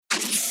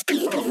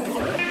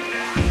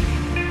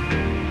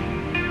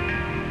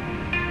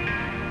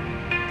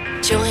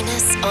Join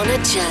us on a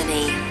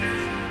journey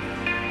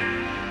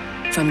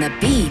from the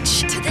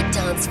beach to the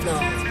dance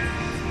floor.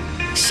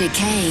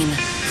 Chicane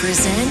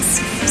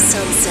presents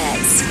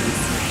Sunsets.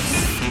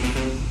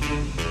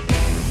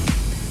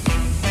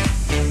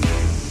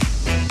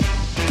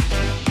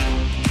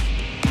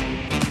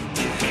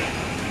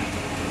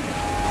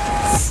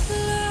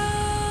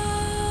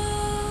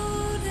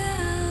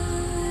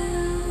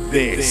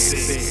 This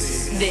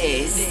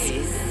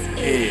is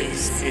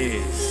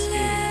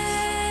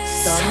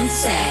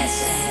Sunset.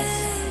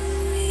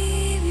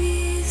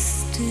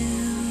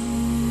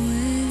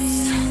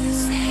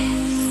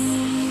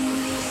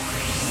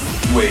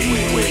 We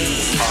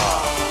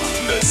are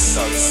the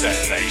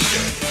Sunset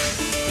Nation.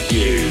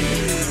 You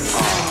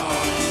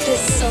are The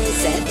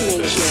Sunset the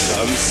Nation.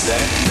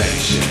 Sunset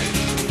Nation.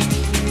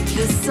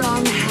 The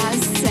sun has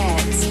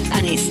set,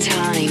 and it's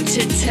time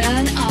to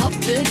turn up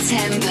the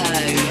tempo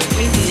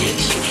with Nick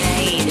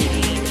Chicane.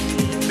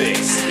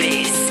 This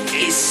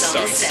is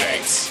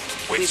Sunset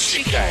with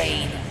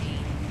Chicane.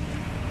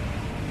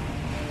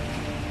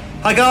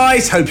 Hi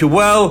guys, hope you're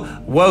well.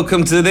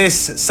 Welcome to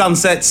this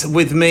Sunsets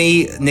with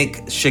me,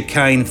 Nick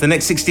Chicane. For the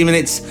next 60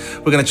 minutes,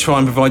 we're going to try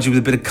and provide you with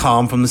a bit of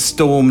calm from the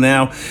storm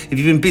now. If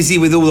you've been busy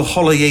with all the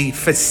holiday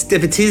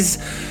festivities,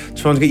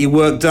 trying to get your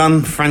work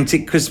done,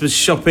 frantic Christmas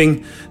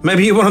shopping,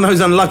 maybe you're one of those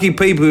unlucky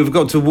people who've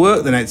got to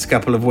work the next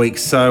couple of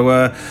weeks, so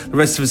the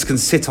rest of us can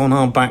sit on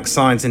our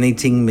backsides and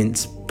eating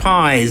mince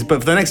pies.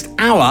 But for the next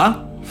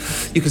hour,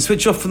 you can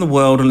switch off from the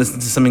world and listen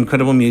to some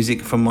incredible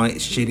music from my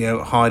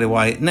studio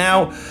hideaway.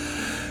 Now,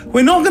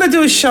 we're not going to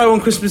do a show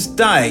on Christmas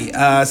Day,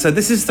 so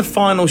this is the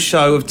final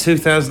show of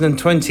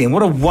 2020, and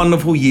what a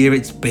wonderful year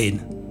it's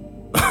been.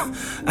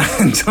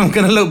 And I'm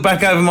going to look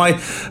back over my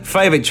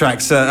favourite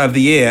tracks of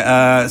the year.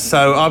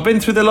 So I've been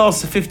through the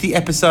last 50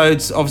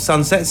 episodes of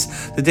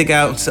Sunsets to dig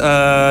out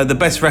the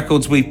best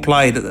records we've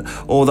played,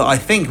 or that I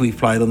think we've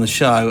played on the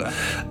show.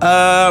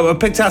 I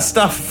picked out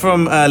stuff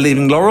from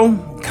Leaving Laurel,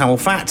 Camel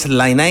Fat,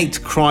 Lane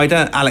 8,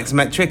 Kryder, Alex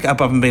Metric,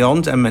 Above and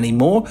Beyond, and many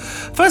more.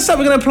 First up,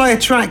 we're going to play a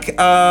track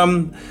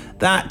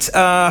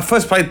that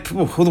first played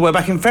all the way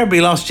back in February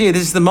last year.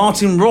 This is the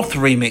Martin Roth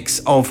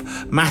remix of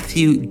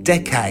Matthew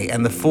Decay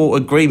and the Four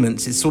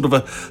Agreements. It's sort of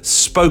a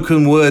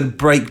spoken word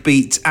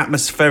breakbeat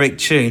atmospheric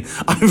tune.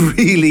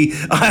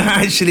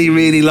 I actually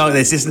really like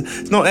this.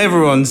 It's not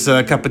everyone's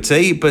cup of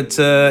tea, but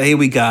here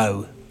we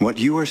go. What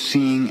you are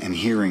seeing and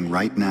hearing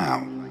right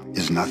now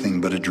is nothing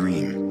but a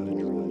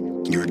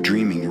dream. You're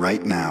dreaming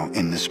right now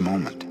in this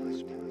moment.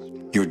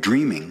 You're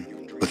dreaming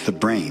with the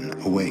brain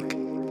awake.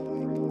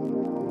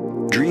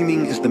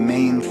 Dreaming is the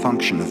main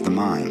function of the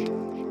mind,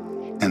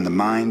 and the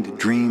mind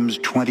dreams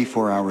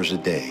 24 hours a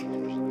day.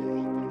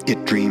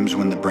 It dreams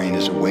when the brain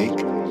is awake,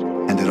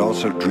 and it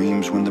also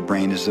dreams when the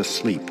brain is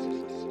asleep.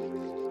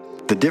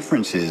 The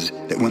difference is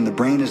that when the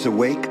brain is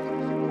awake,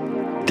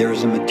 there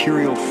is a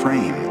material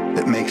frame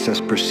that makes us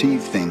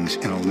perceive things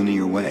in a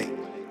linear way.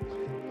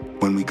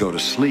 When we go to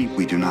sleep,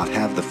 we do not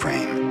have the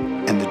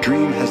frame, and the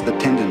dream has the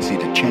tendency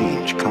to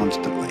change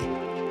constantly.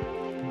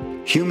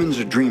 Humans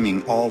are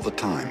dreaming all the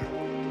time.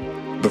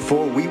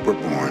 Before we were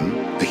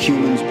born, the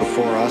humans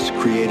before us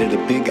created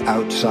a big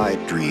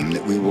outside dream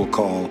that we will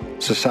call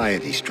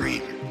society's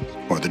dream,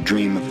 or the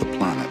dream of the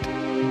planet.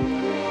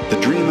 The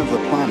dream of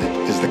the planet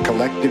is the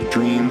collective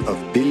dream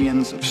of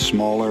billions of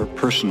smaller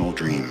personal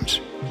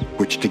dreams,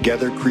 which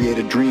together create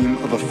a dream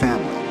of a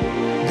family,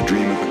 a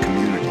dream of a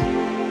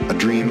community, a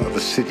dream of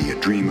a city, a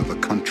dream of a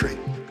country,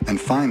 and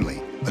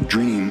finally, a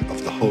dream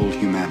of the whole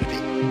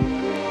humanity.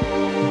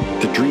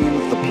 The dream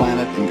of the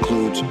planet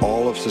includes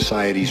all of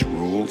society's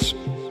rules,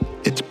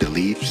 its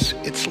beliefs,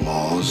 its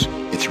laws,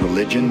 its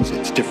religions,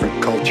 its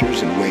different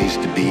cultures and ways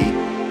to be,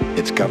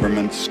 its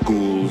governments,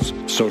 schools,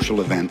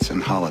 social events,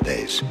 and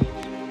holidays.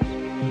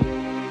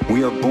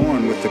 We are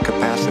born with the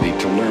capacity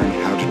to learn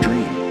how to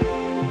dream,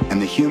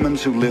 and the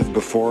humans who lived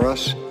before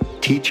us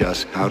teach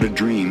us how to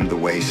dream the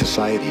way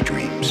society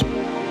dreams.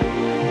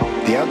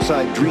 The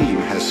outside dream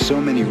has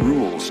so many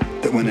rules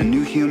that when a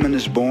new human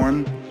is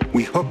born,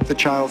 we hook the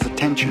child's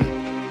attention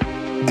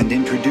and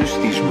introduce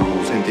these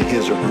rules into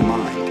his or her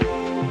mind.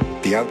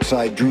 The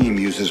outside dream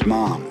uses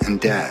mom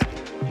and dad,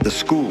 the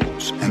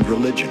schools, and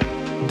religion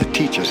to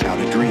teach us how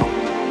to dream.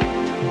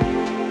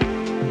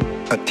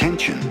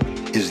 Attention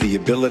is the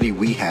ability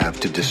we have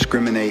to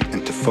discriminate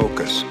and to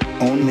focus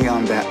only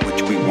on that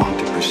which we want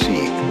to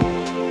perceive.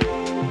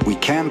 We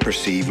can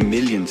perceive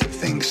millions of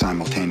things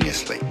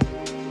simultaneously,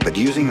 but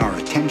using our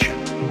attention,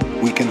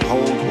 we can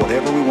hold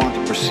whatever we want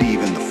to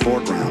perceive in the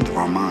foreground of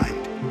our mind.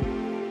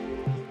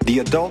 The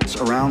adults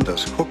around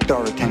us hooked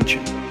our attention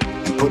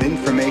and put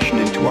information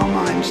into our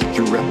minds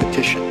through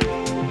repetition.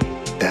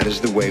 That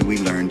is the way we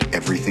learned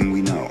everything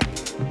we know.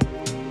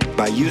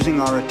 By using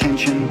our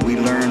attention, we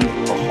learned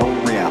a whole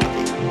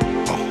reality,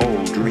 a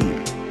whole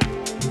dream.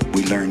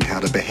 We learned how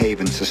to behave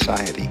in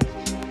society,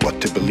 what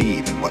to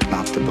believe and what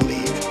not to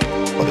believe,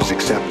 what is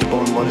acceptable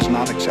and what is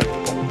not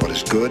acceptable, what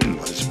is good and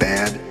what is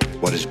bad,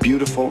 what is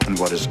beautiful and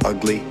what is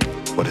ugly,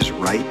 what is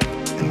right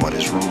and what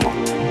is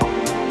wrong.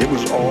 It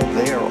was all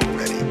there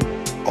already.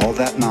 All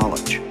that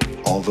knowledge,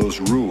 all those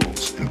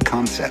rules and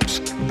concepts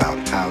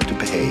about how to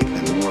behave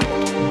in the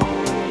world.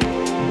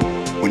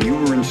 When you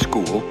were in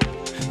school,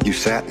 you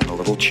sat in a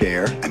little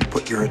chair and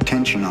put your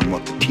attention on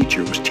what the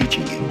teacher was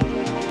teaching you.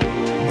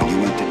 When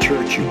you went to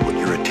church, you put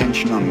your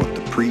attention on what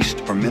the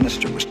priest or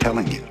minister was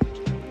telling you.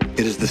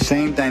 It is the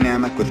same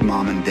dynamic with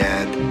mom and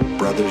dad,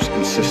 brothers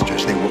and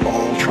sisters. They were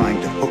all trying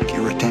to hook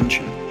your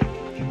attention.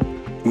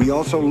 We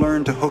also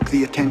learn to hook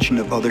the attention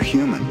of other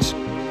humans,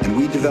 and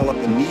we develop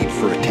a need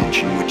for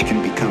attention which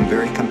can become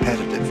very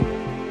competitive.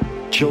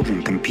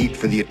 Children compete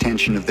for the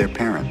attention of their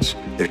parents,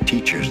 their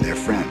teachers, their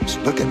friends.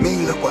 Look at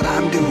me, look what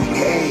I'm doing.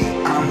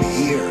 Hey, I'm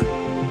here.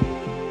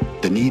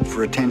 The need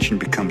for attention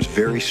becomes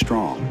very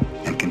strong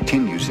and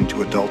continues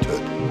into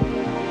adulthood.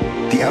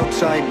 The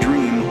outside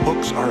dream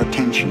hooks our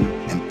attention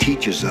and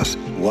teaches us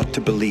what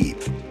to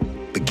believe,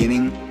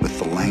 beginning with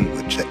the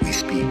language that we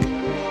speak.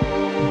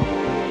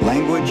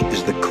 Language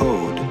is the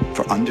code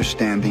for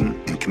understanding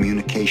and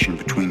communication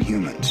between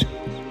humans.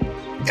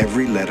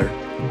 Every letter,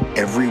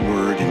 every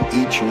word in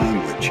each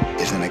language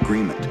is an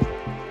agreement.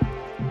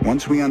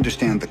 Once we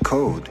understand the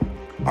code,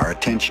 our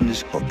attention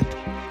is hooked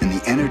and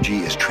the energy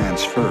is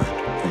transferred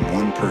from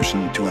one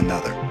person to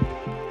another.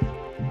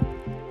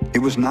 It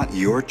was not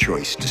your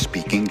choice to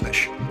speak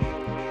English.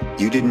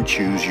 You didn't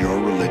choose your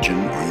religion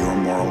or your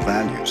moral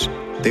values.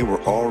 They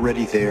were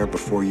already there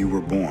before you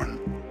were born.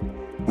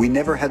 We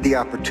never had the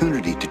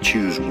opportunity to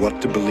choose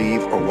what to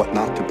believe or what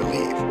not to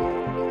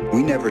believe.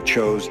 We never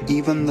chose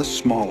even the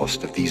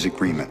smallest of these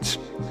agreements.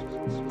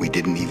 We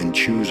didn't even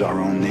choose our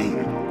own name.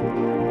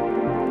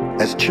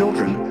 As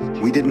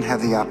children, we didn't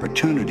have the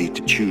opportunity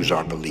to choose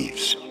our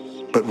beliefs,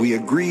 but we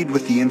agreed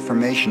with the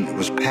information that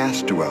was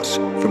passed to us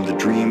from the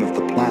dream of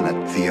the planet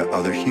via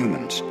other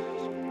humans.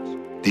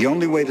 The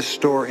only way to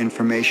store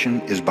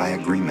information is by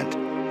agreement.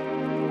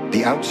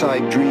 The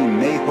outside dream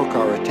may hook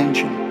our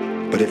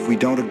attention, but if we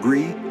don't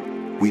agree,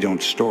 we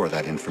don't store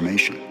that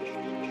information.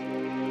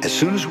 As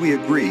soon as we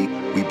agree,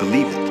 we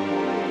believe it,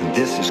 and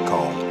this is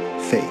called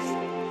faith.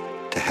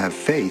 To have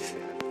faith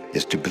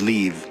is to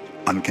believe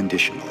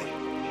unconditionally.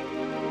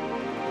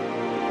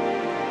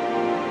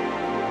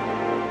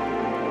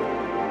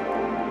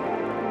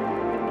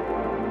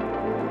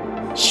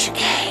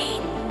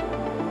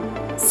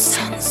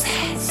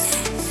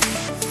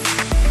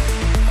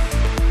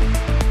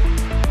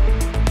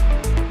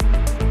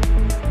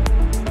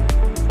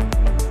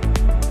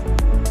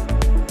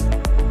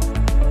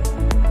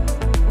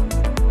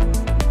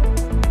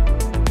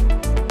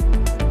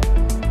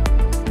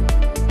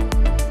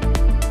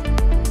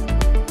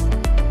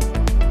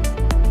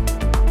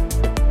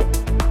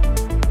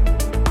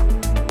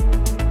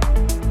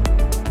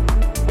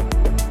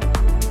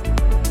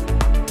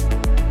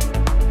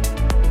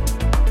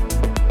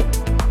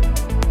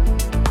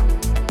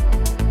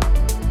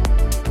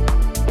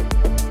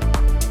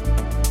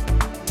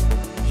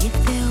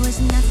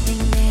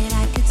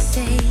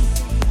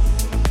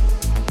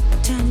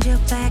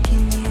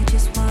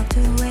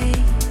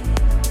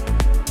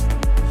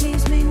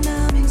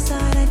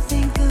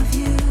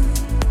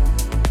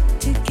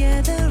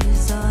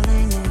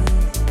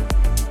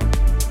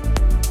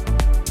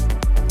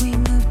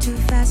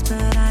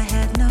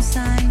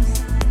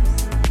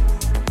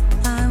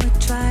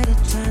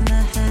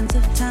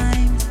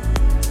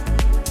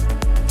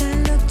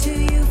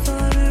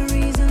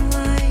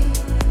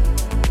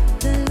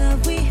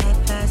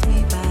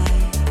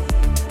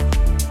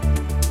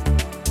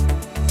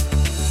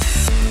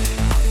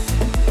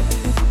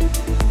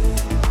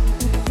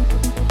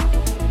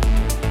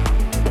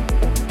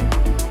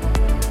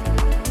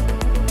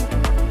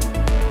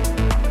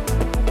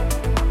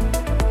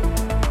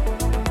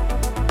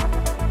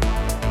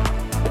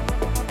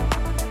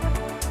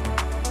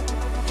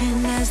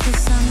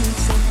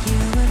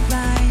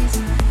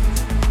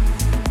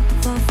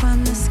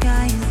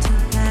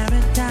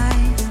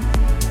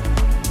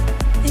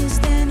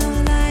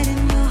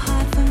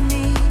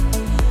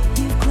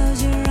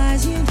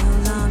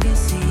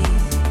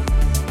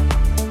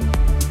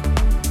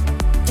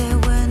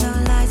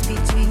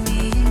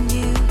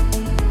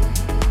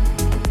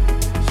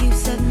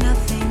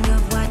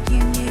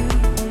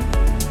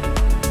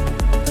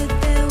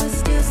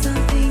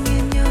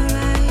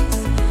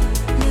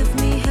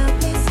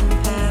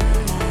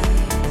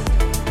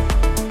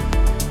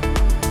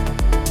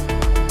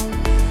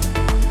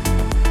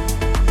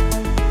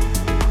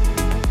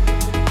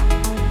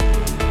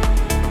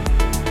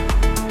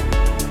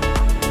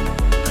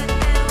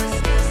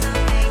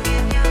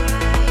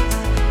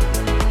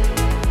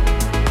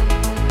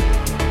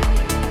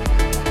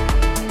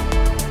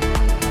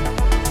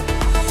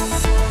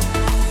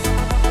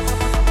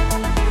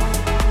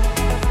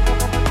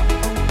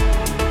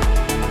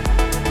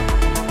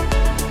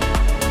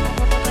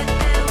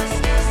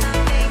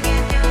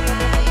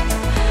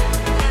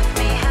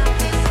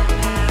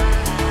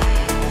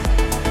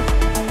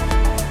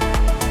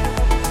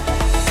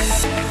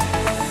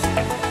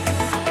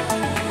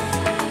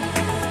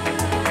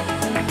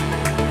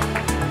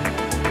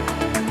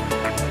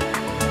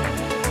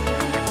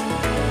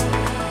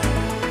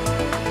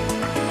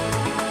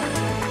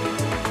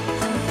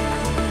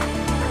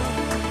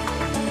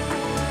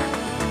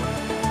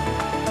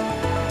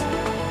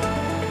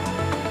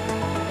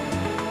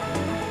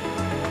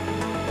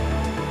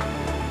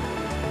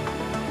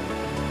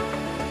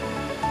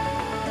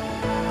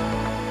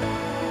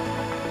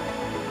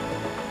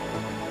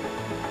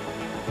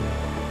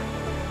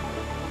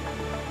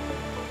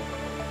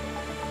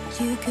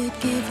 You could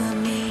give a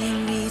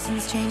million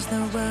reasons, change the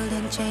world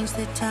and change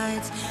the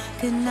tides.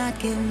 Could not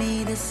give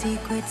me the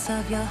secrets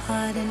of your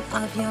heart and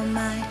of your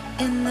mind.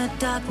 In the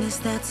darkness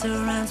that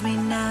surrounds me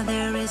now,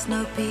 there is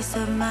no peace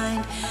of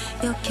mind.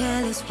 Your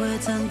careless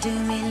words undo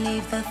me,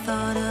 leave the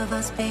thought of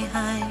us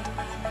behind.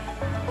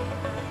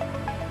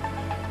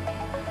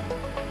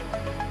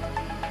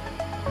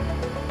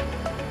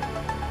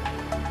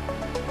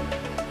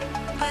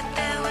 But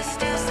there was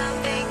still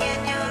something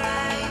in your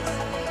eyes.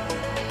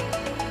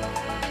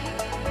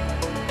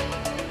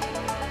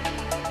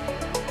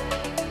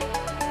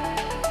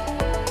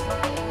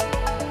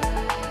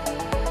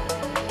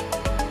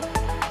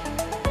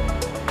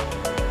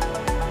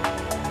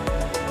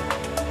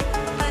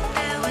 But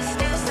there was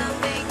still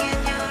something in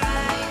your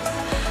eyes.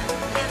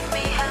 Left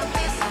me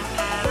helpless and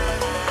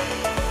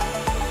paralyzed.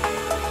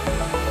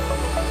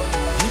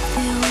 If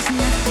there was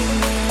nothing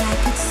that I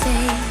could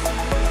say,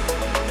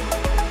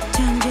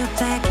 turned your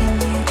back and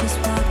you just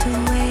walked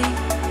away.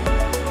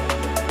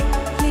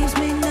 Leaves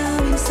me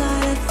numb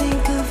inside, I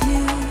think of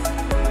you.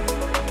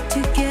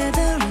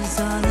 Together is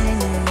all I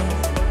knew.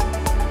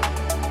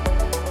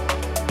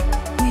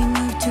 We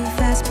moved too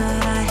fast,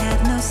 but I had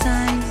no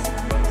signs.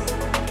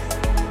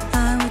 I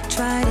would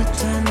try to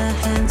turn the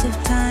hands of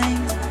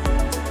time,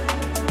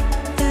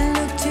 then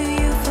look to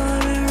you for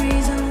a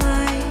reason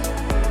why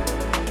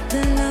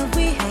the love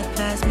we had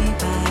passed me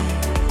by.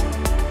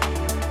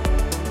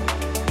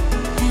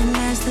 And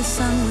as the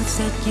sun would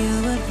set, you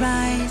would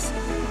rise,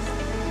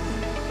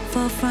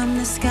 fall from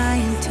the sky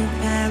into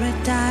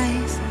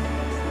paradise.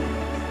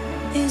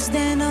 Is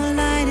there no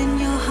light in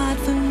your heart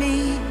for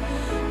me?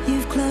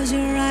 You've closed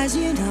your eyes,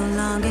 you no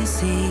longer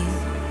see.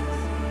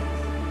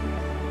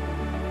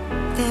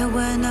 There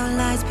were no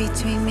lies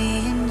between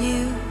me and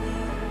you.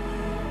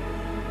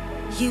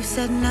 You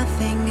said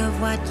nothing of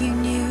what you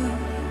knew.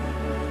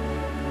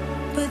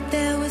 But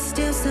there was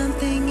still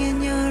something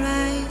in your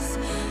eyes,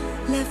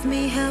 left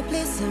me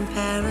helpless and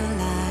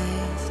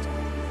paralyzed.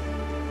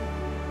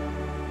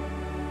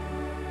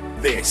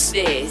 This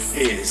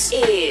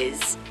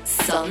is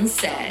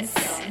Sunset.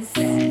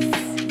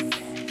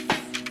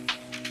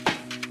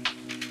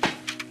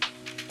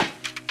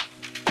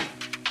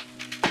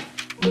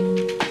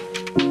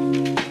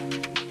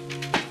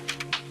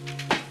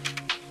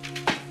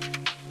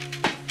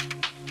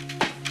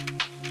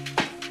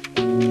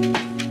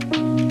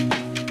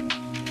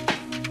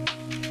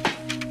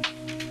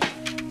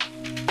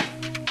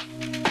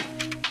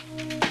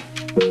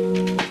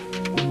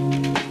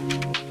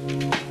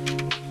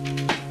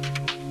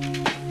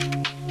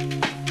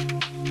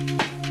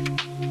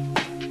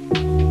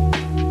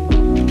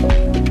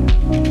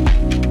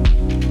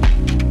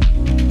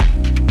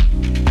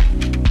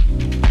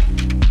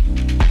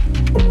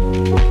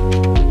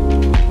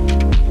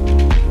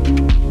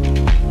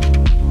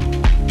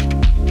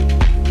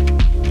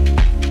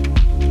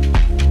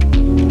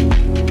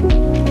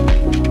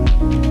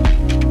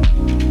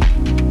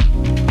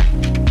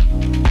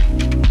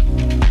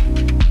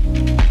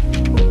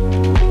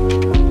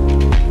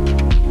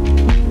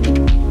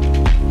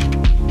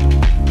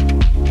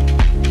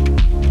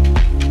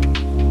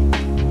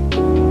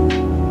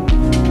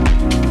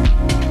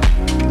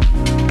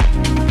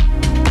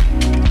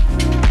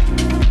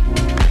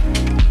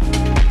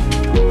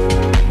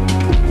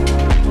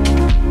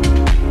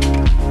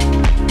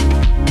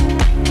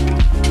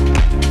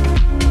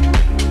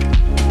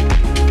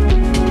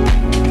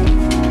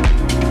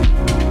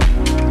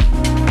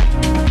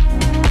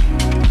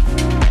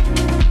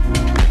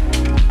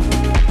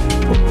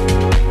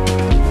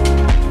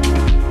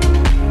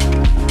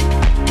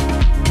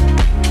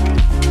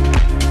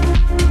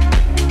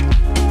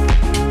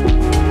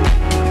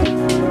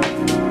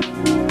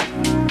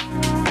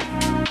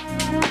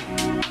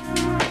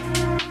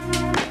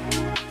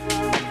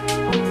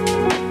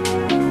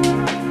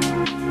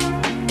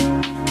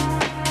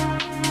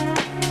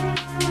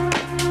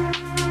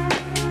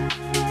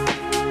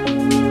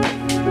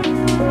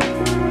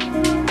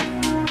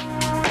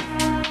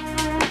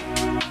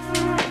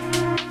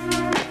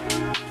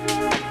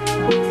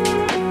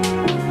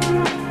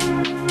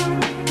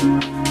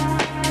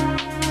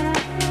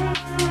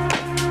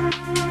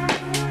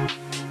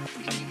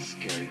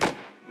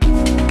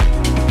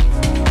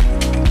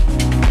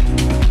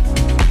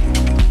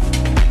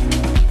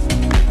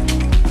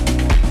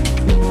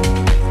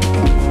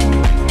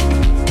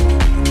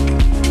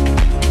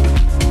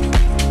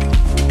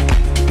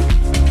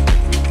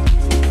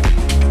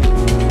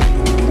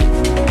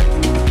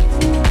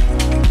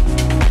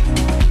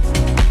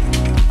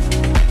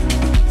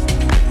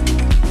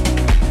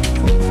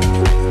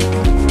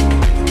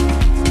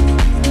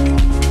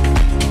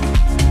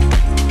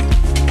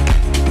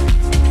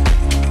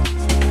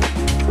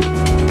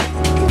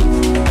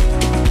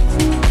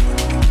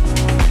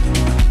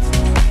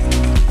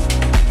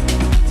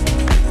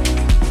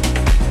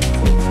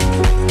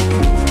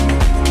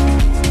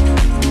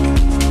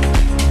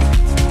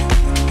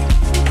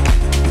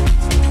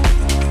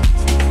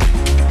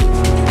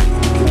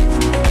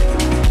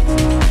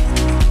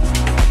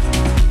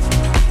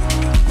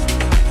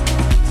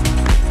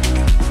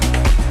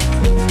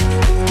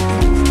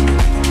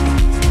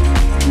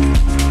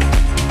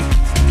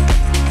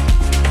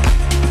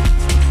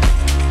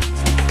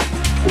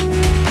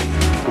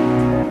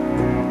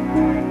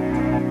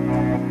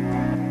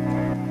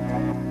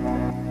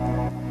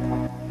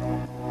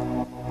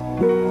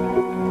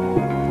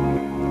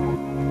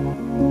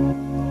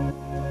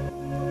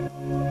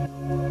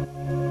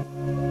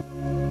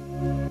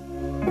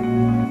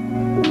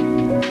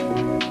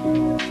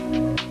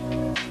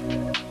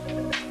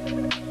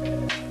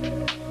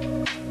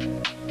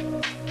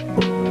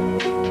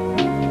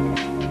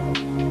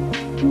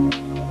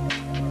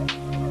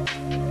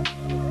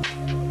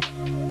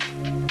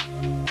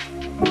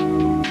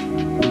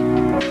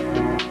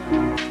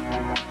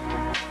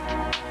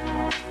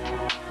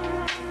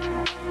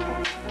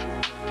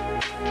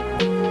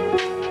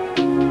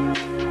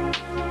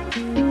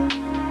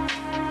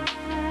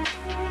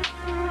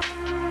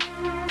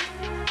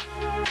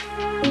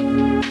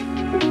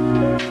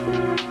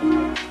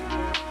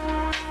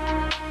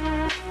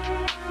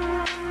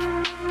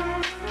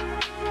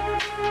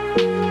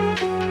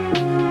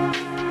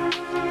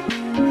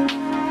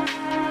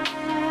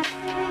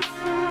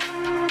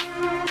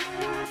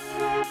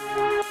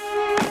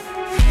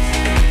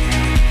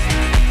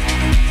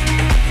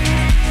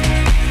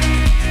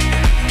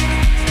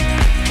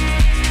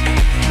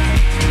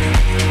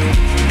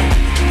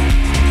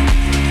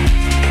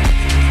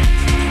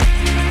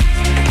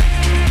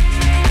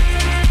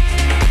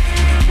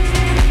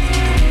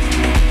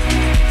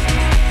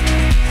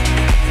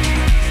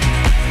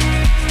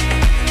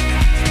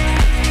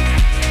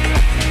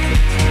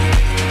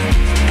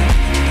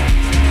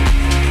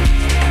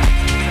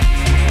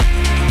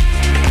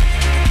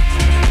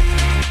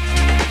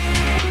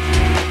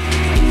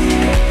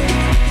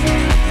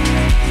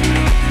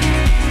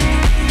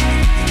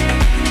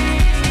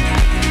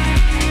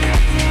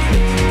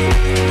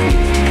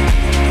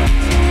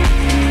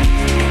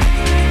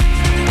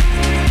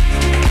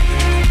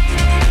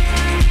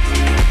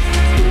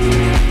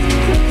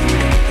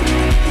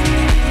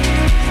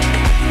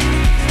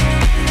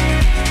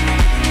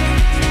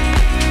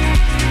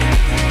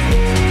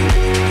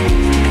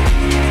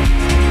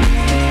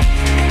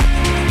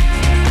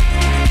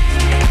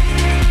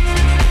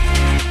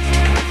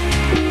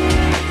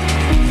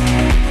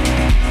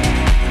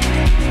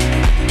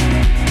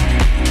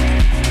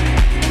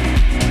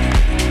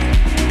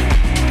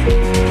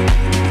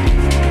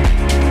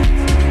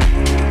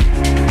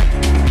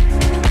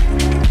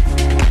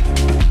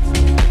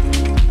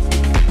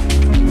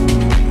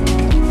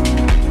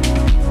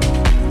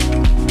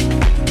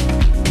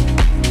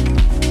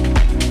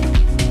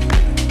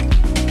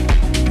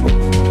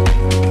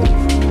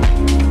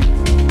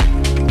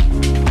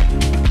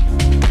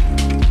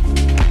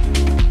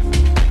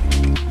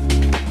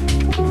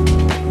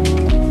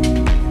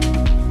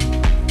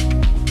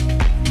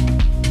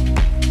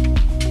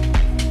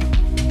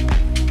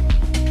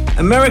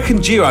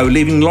 American duo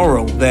leaving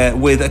Laurel there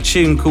with a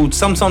tune called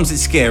Sometimes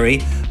It's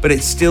Scary, but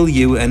It's Still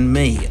You and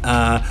Me.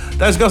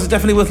 Those guys are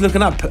definitely worth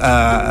looking up.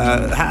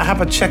 Have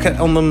a check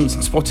on them,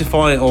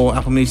 Spotify or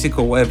Apple Music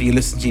or wherever you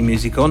listen to your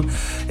music on.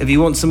 If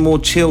you want some more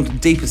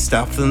chilled, deeper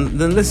stuff, then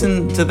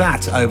listen to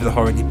that over the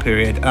holiday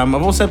period. I've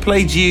also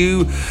played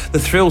you the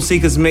Thrill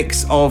Seekers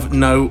mix of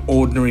No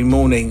Ordinary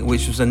Morning,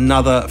 which was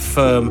another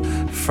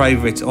firm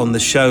favourite on the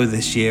show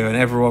this year, and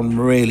everyone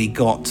really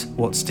got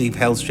what Steve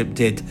Hellstrip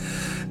did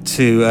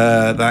to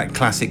that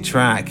classic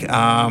track.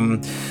 Now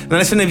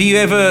listen, if you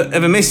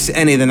ever miss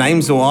any of the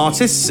names or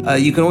artists,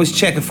 you can always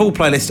check a full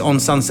playlist on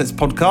Sunset's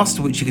podcast,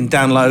 which you can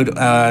download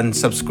and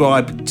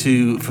subscribe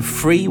to for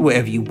free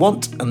wherever you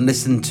want, and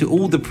listen to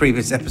all the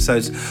previous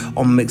episodes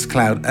on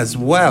Mixcloud as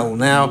well.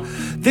 Now,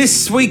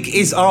 this week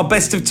is our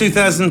Best of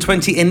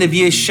 2020 end of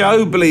year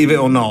show, believe it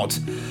or not.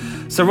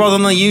 So rather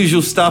than the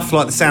usual stuff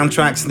like the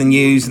soundtracks and the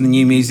news and the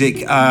new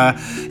music,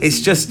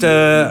 it's just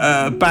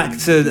back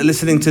to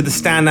listening to the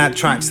standout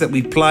tracks that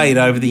we've played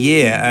over the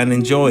year and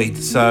enjoyed.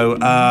 So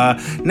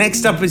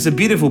next up is a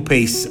beautiful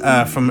piece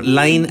from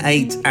Lane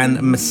 8 and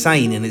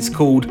Massane, and it's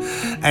called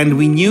And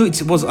We Knew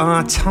It Was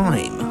Our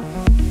Time.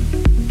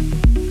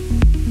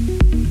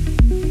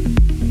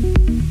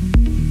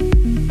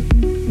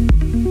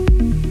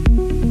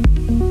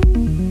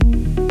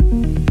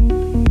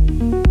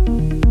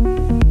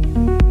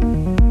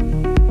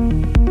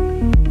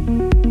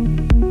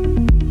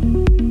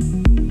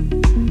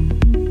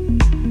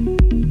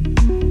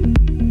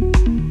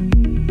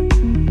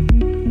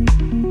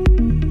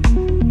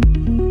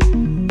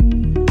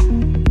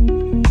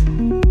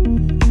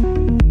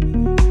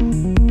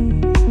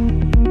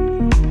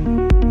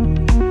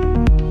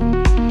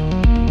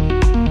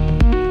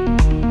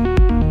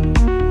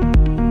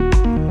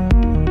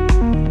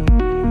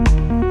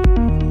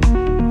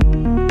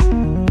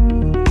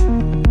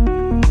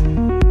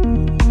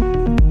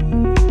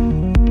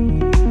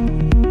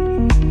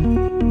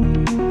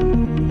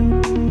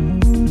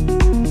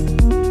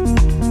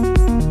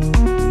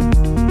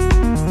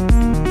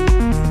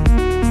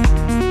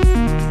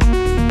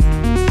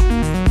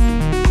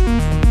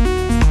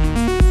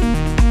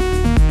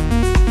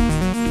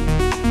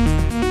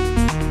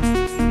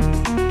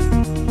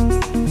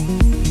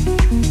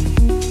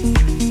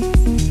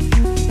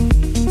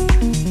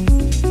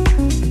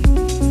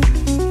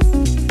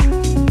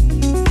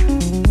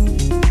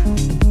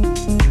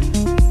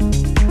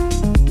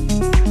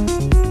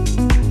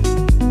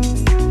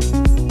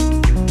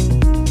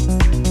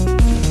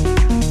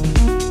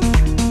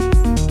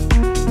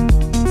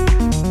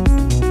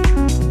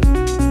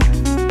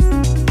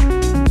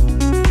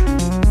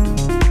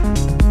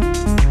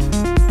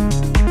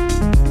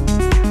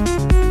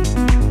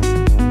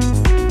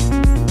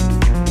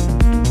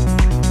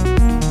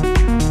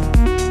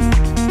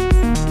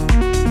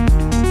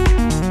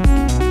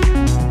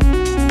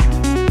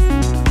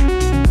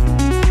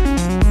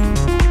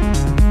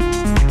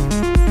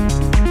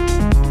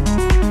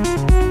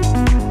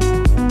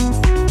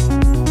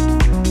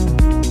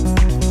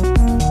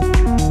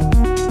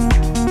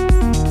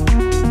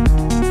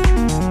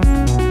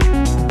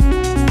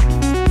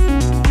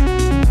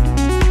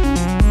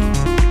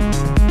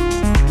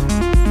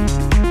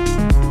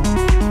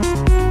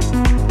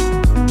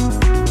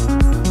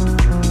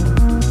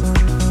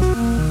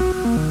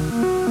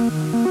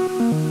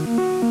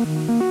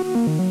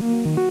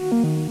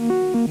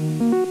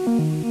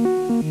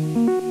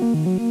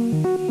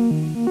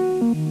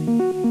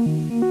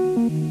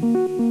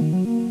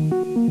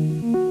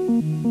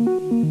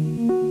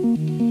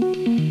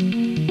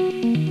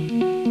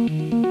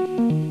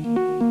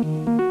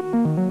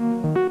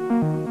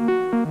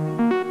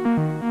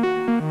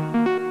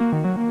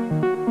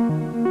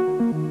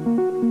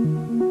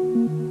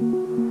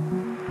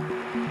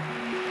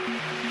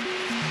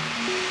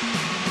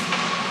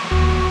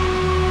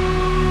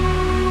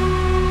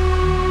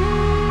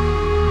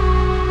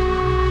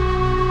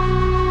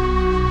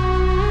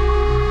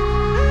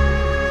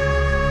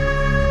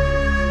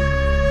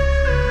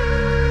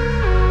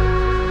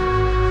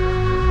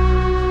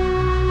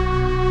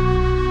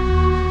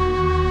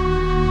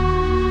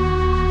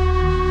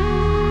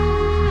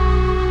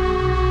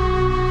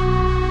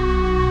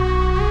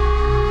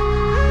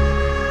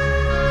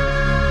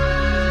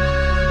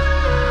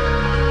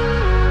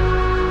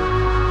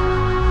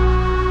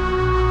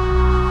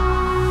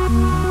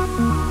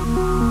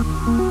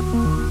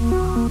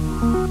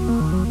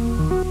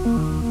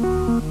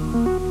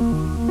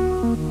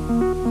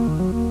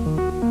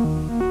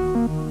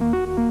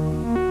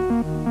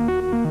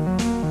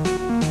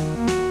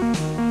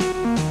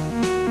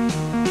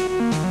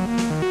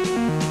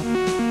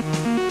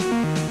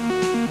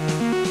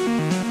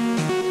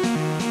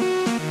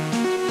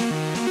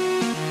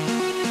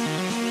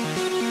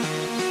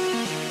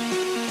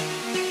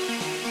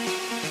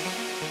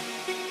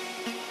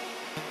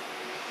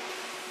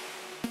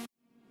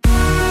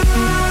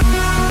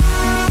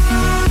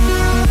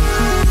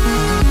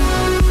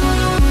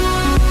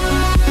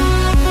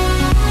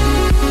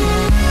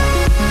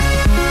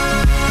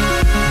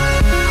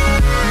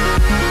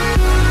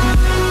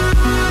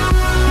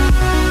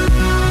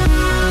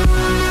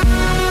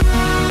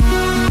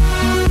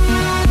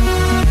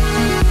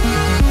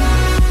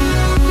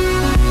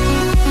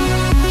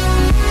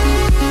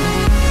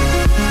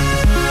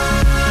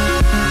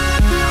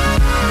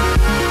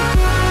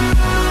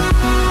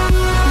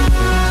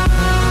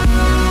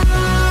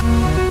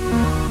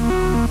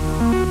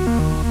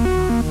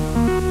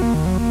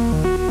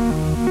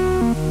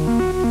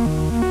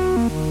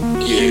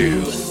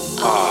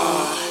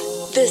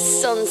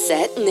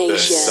 Sunset Nation. The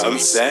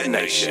Sunset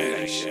Nation.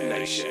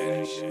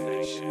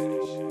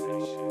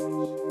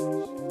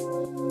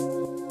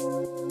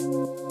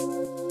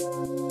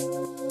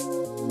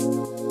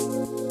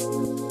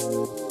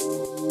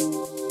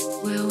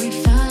 Will we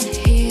find it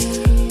here?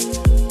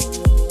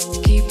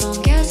 Keep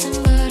on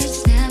guessing, but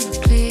it's never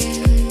clear.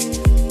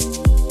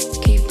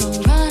 Keep on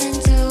running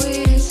till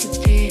we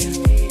disappear.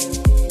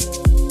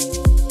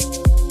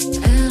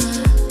 And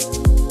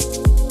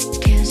I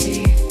can't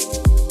see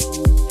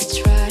it's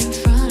right in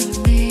front of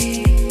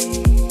me.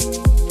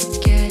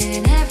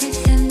 Forgetting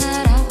everything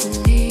that I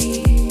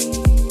believe.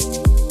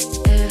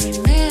 Every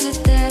minute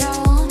that I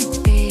wanna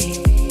be.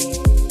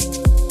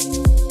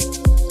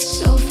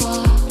 So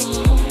far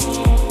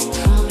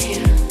from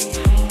here.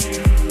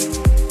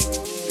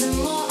 The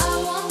more I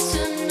want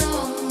to know,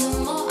 the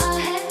more I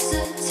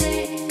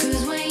hesitate.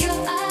 'Cause when your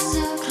eyes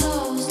are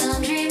closed,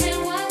 I'm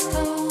dreaming wide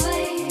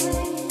awake.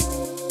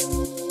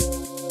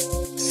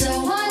 So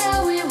what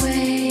are we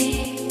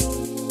waiting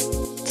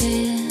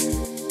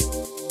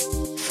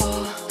for?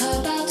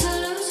 About to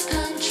lose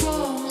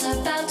control,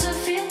 about to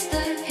feel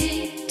the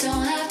heat.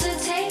 Don't have to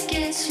take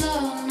it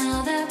slow now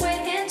that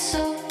we're in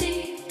so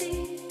deep.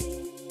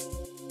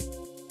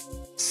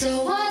 So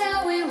what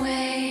are we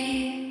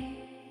waiting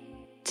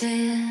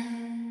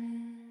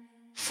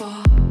for?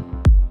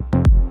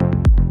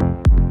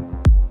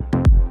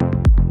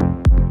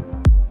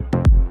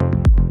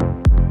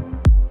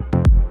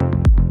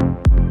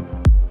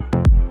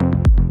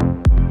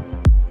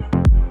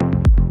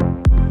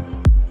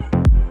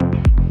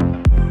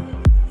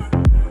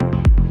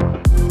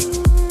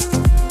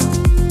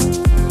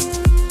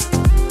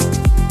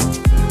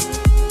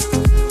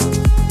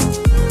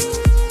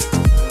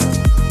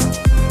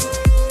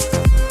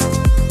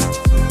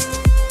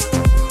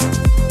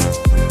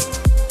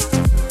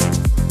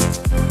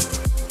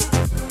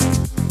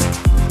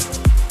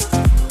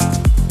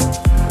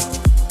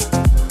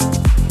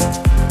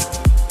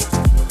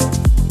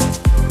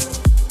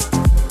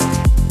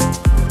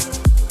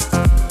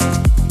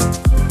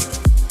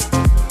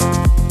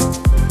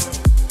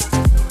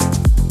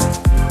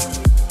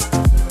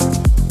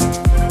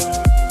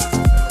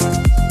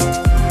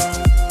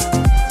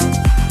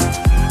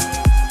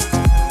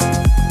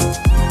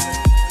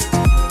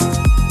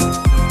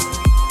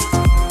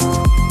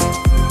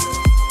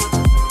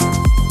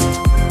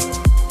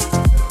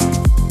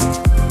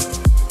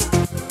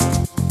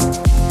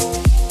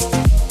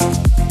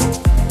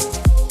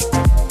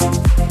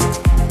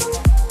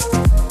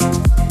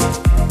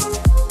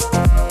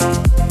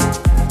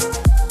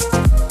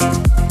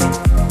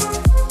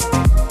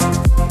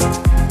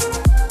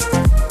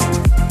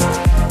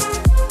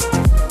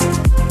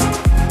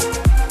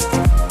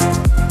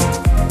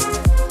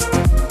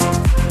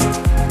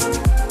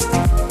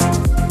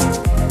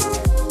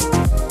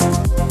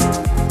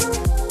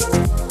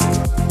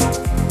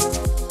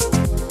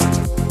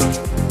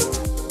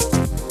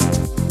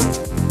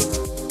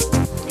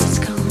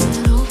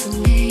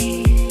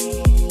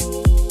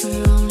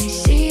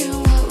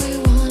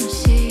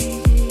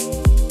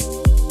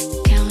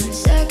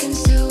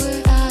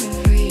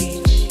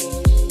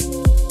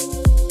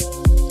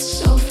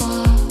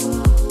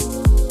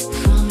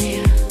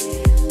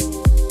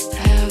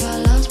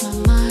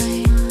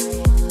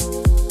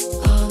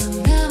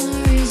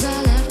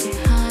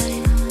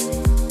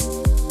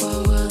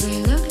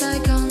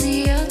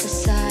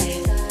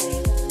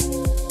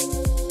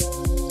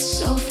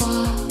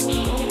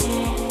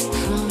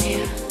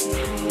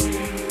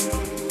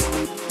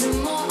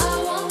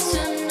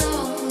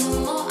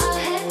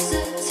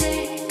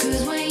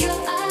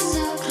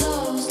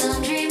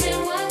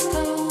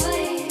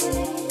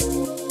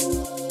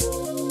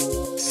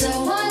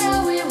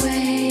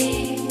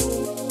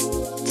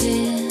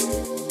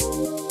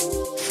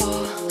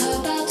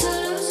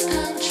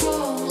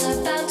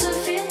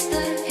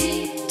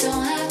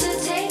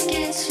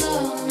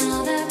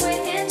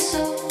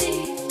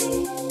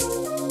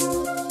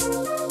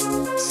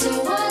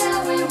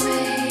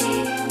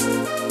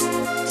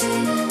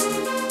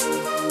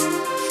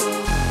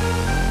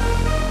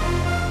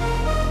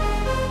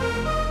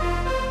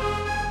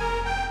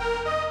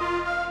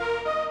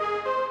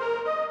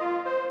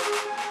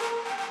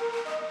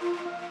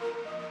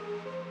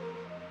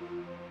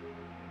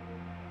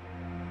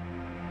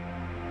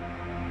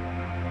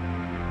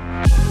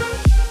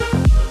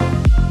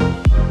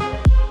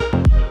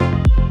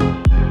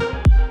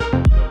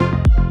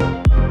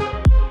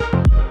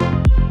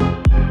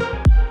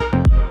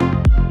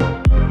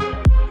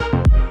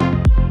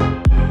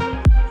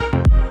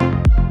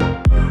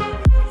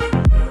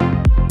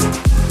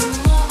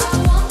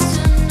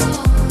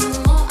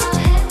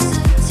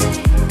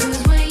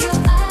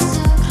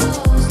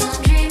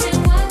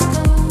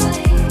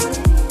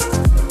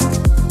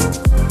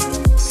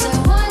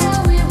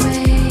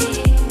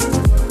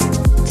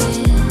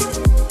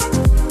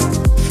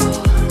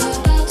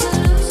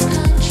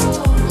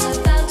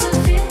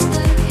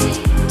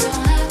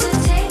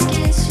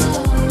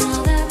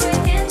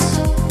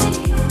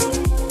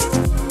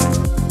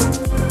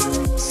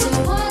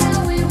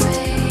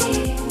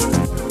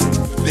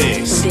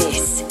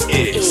 This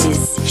is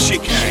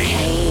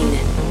Chicane.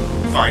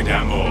 Find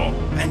out more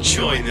and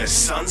join the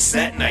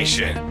Sunset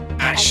Nation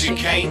at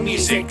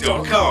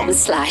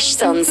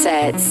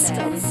chicanemusic.com/sunsets.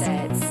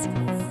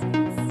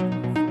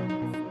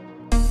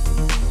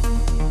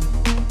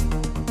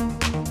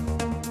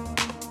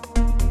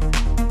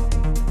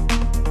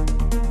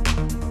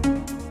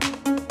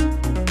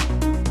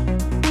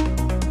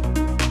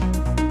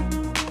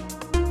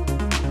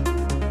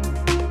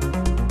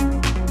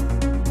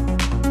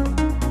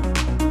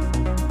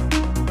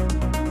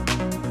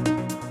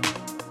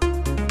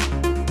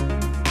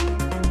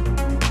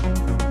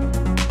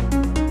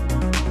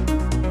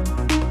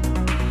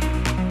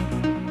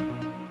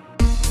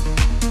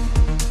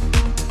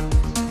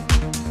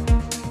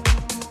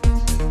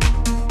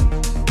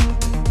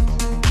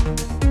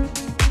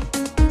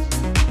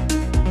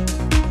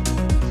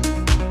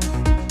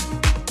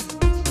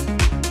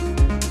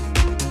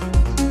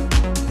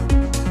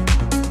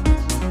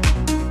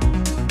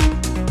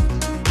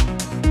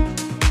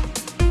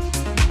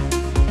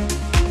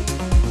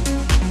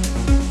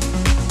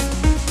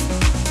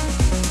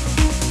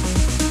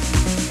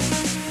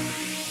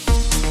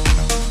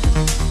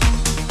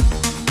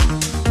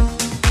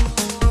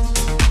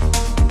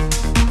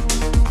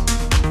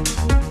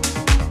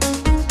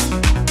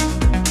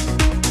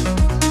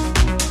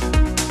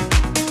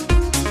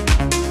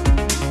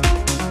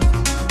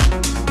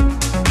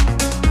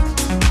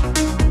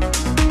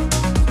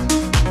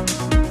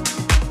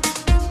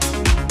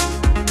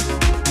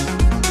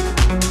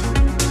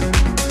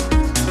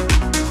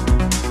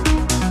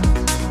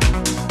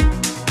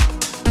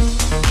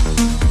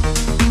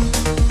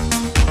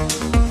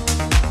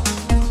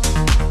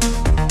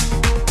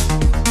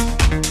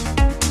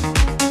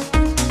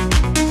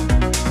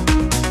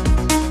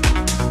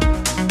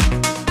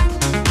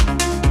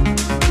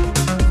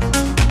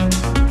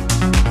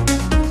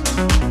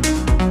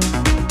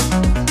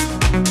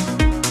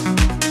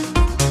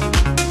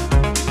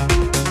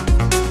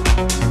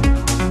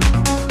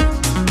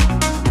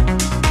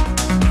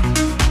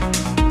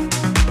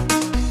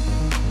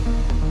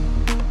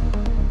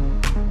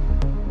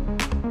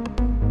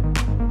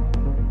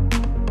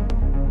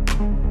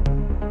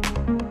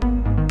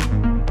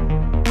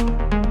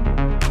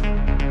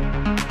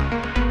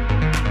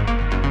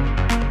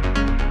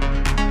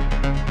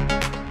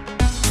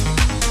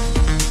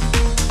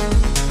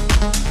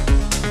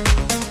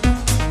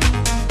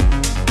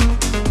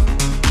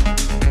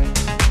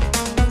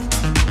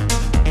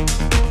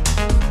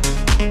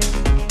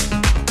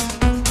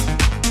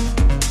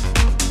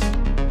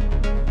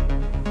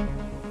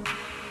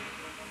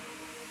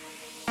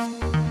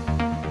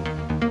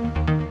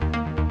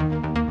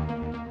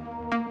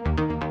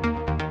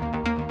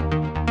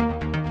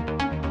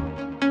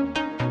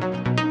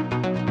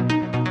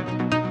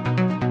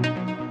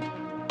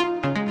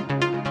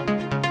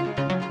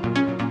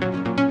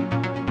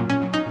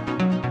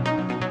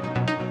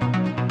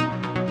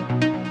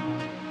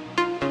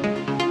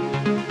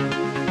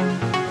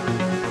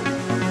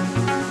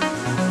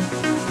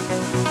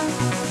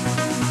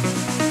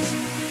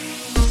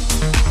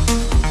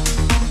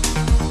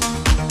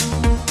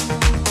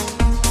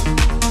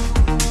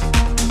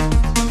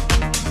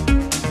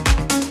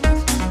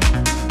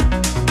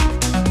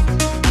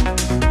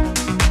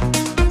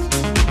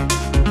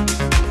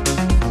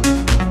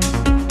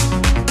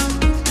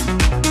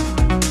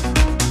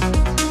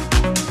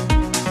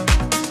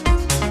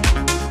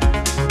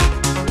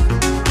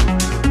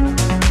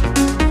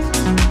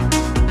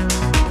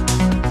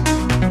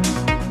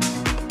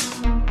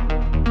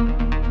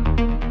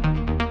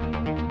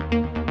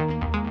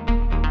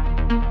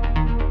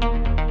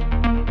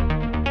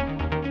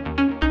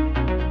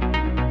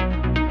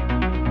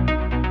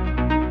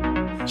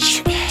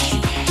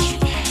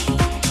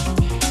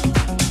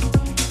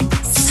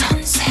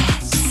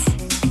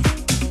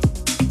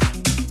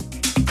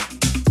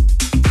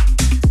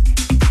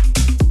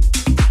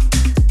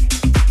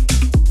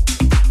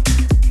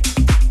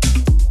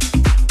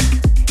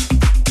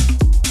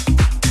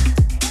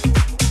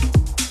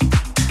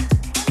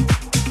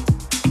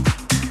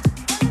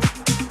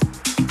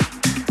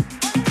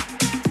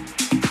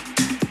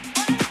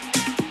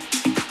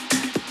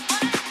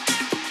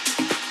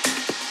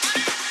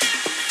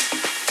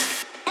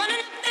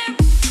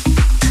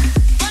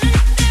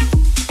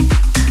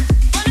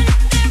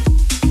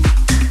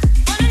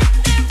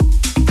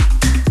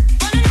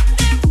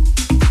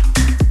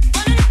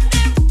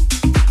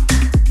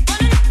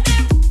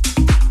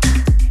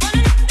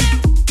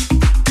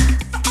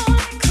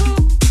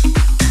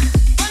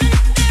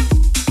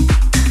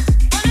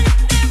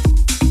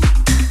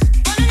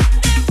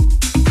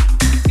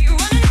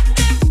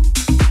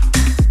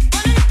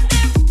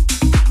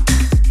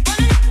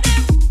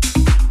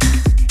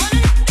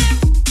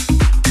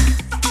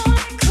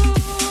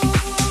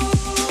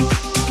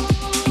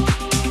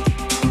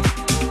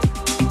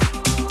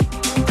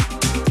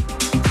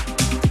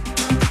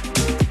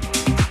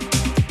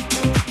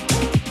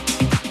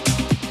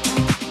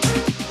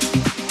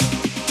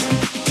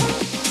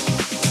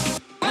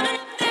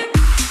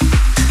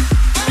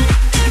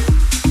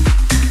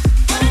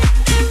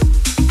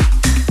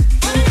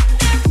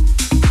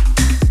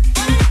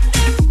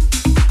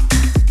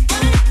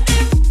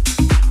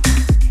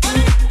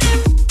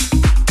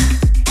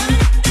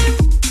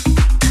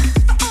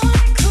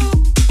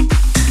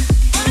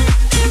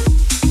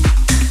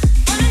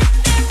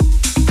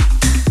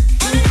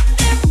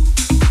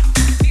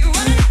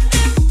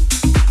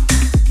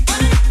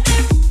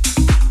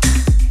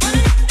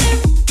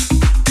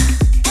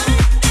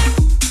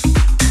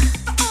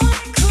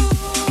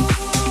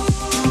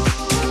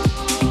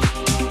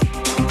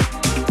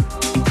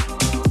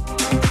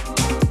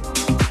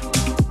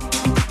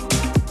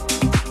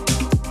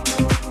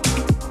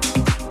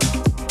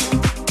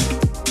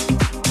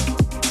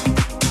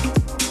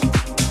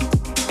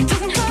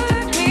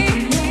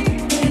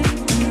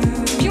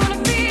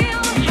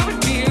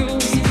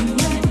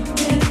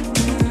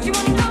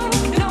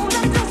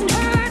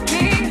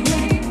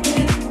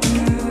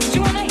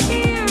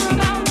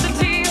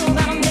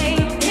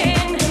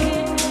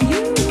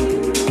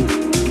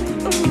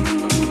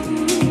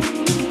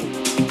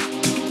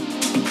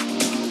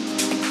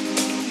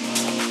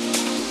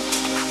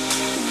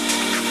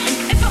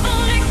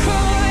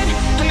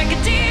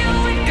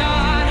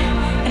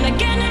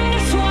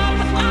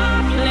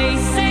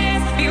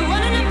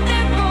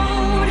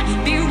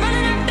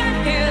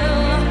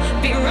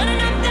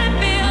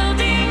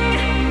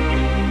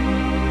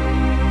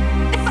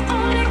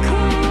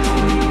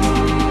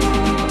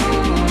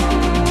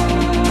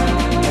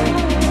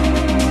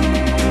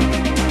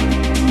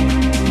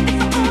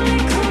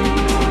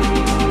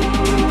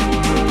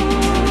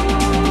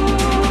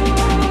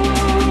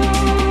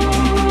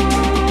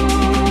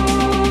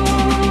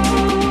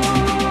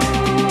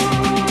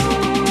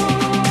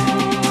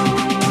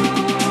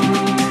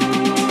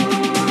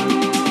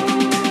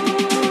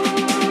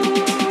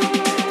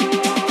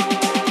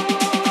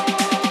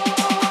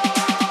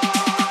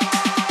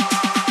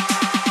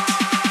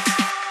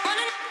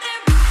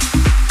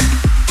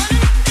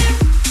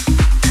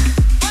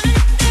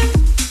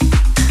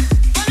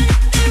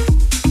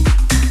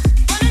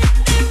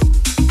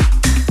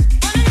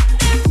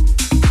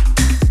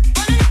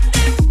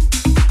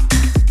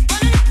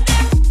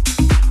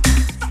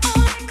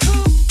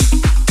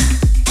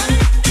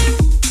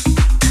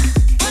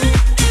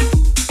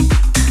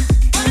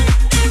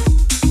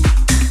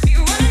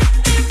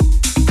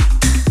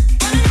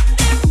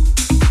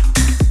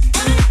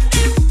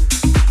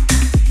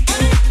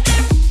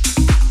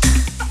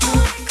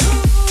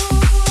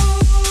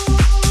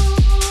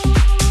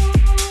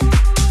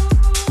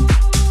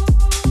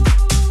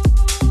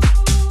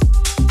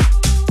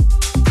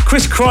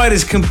 Chris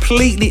Kreider's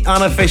completely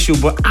unofficial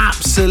but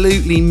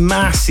absolutely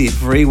massive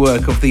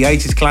rework of the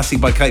 80s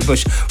classic by Kate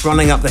Bush,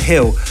 Running Up the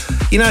Hill.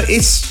 You know,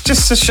 it's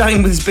just a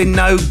shame there's been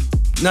no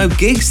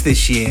gigs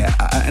this year,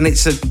 and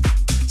it's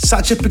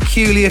such a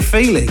peculiar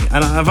feeling.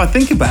 And if I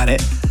think about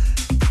it,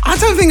 I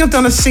don't think I've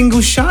done a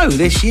single show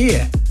this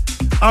year.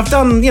 I've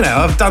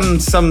done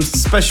some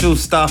special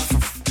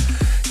stuff.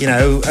 You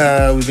know,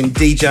 we've been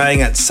DJing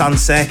at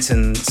sunset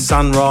and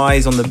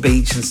sunrise on the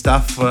beach and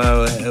stuff,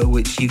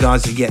 which you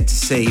guys have yet to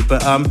see.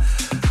 But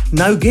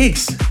no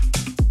gigs.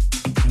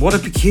 What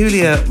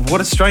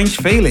a strange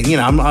feeling. You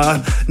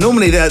know,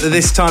 normally at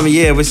this time of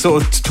year we're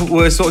sort of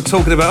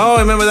talking about, oh,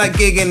 I remember that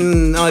gig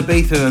in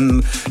Ibiza,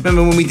 and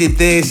remember when we did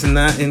this and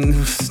that, and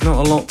it's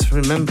not a lot to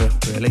remember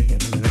really in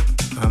a minute.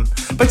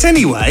 But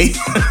anyway,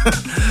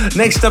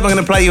 next up I'm going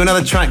to play you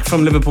another track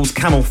from Liverpool's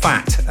Camel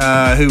Fat,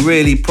 who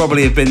really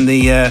probably have been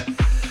the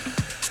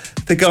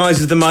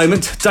guys of the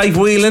moment. Dave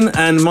Whelan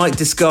and Mike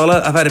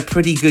Discala have had a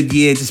pretty good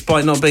year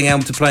despite not being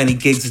able to play any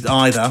gigs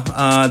either.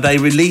 They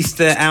released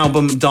their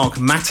album Dark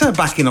Matter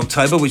back in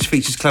October, which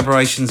features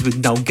collaborations with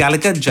Noel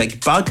Gallagher,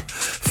 Jake Bugg,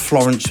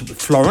 Florence?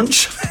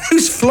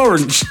 Who's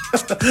Florence?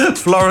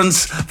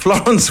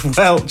 Florence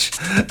Welch,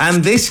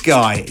 and this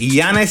guy,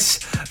 Yanis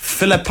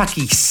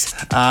Philippakis.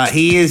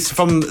 He is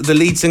the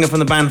lead singer from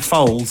the band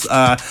Foals,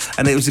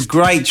 and it was a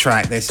great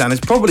track, this, and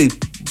it's probably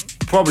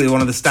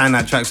one of the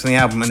standout tracks on the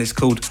album, and it's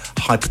called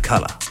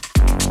Hypercolor.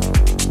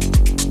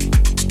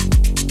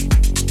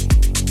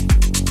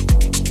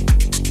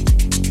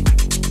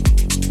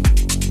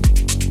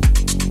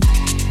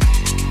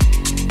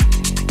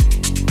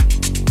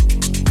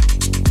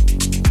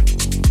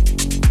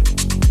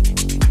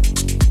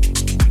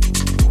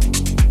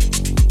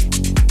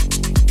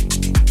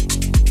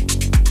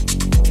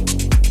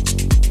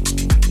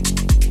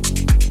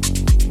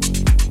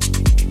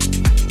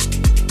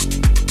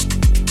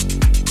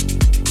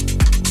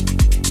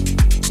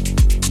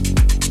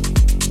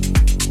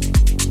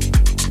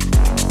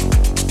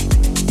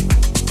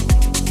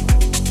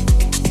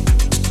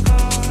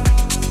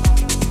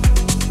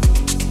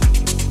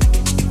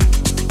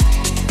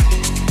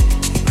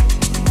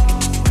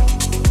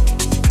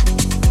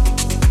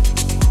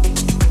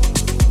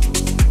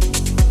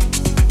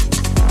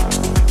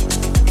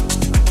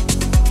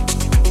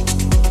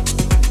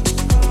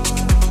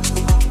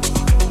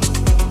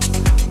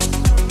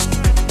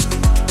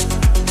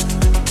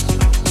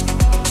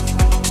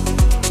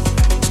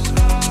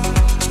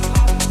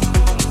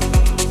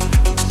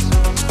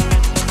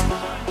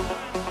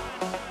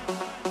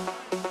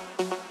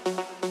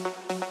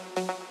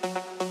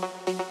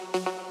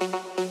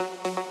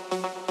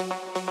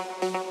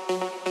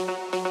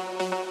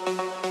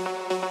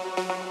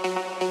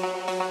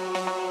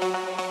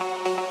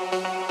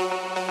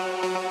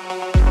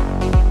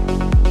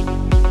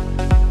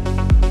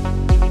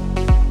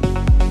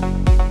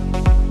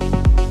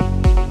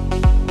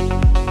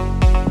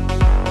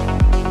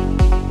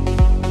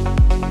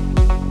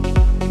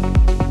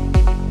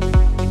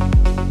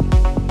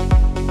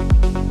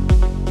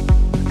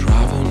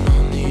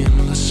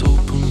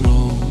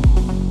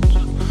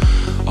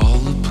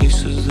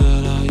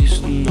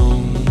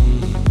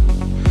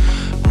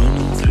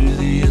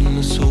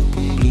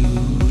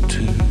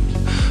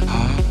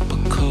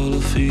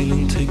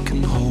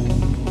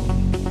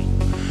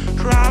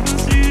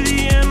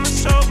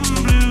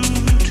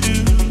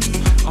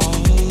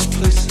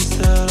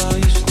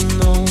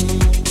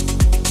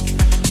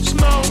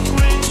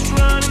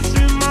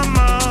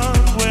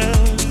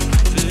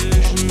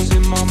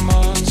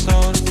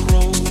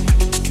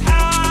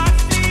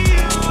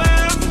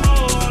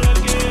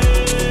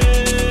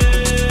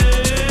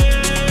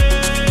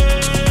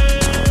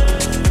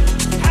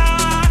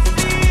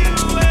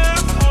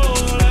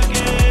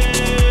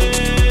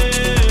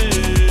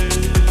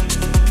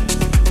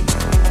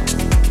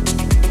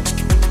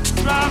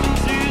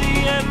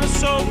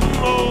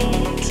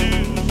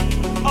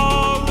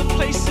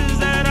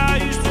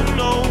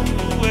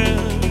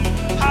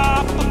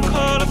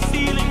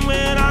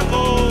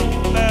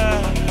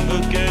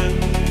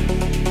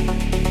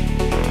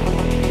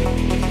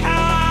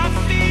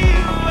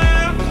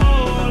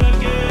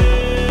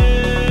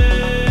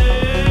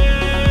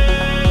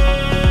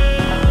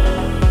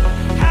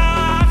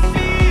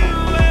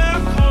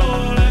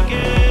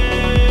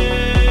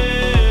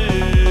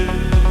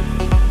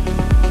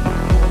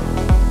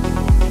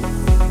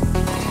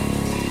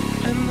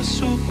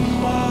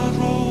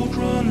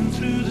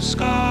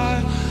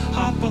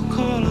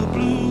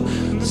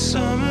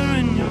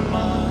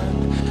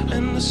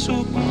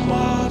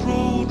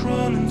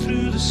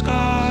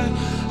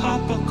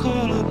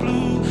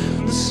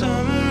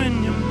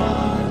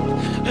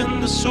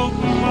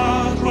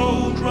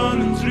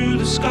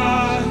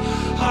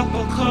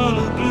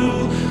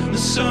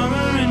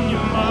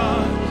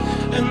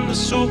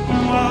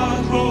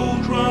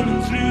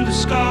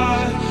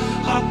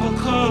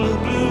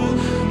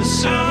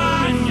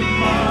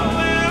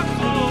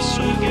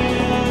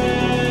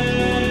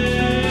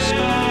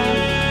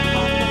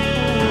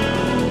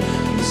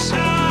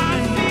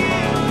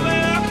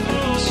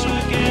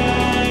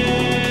 Again.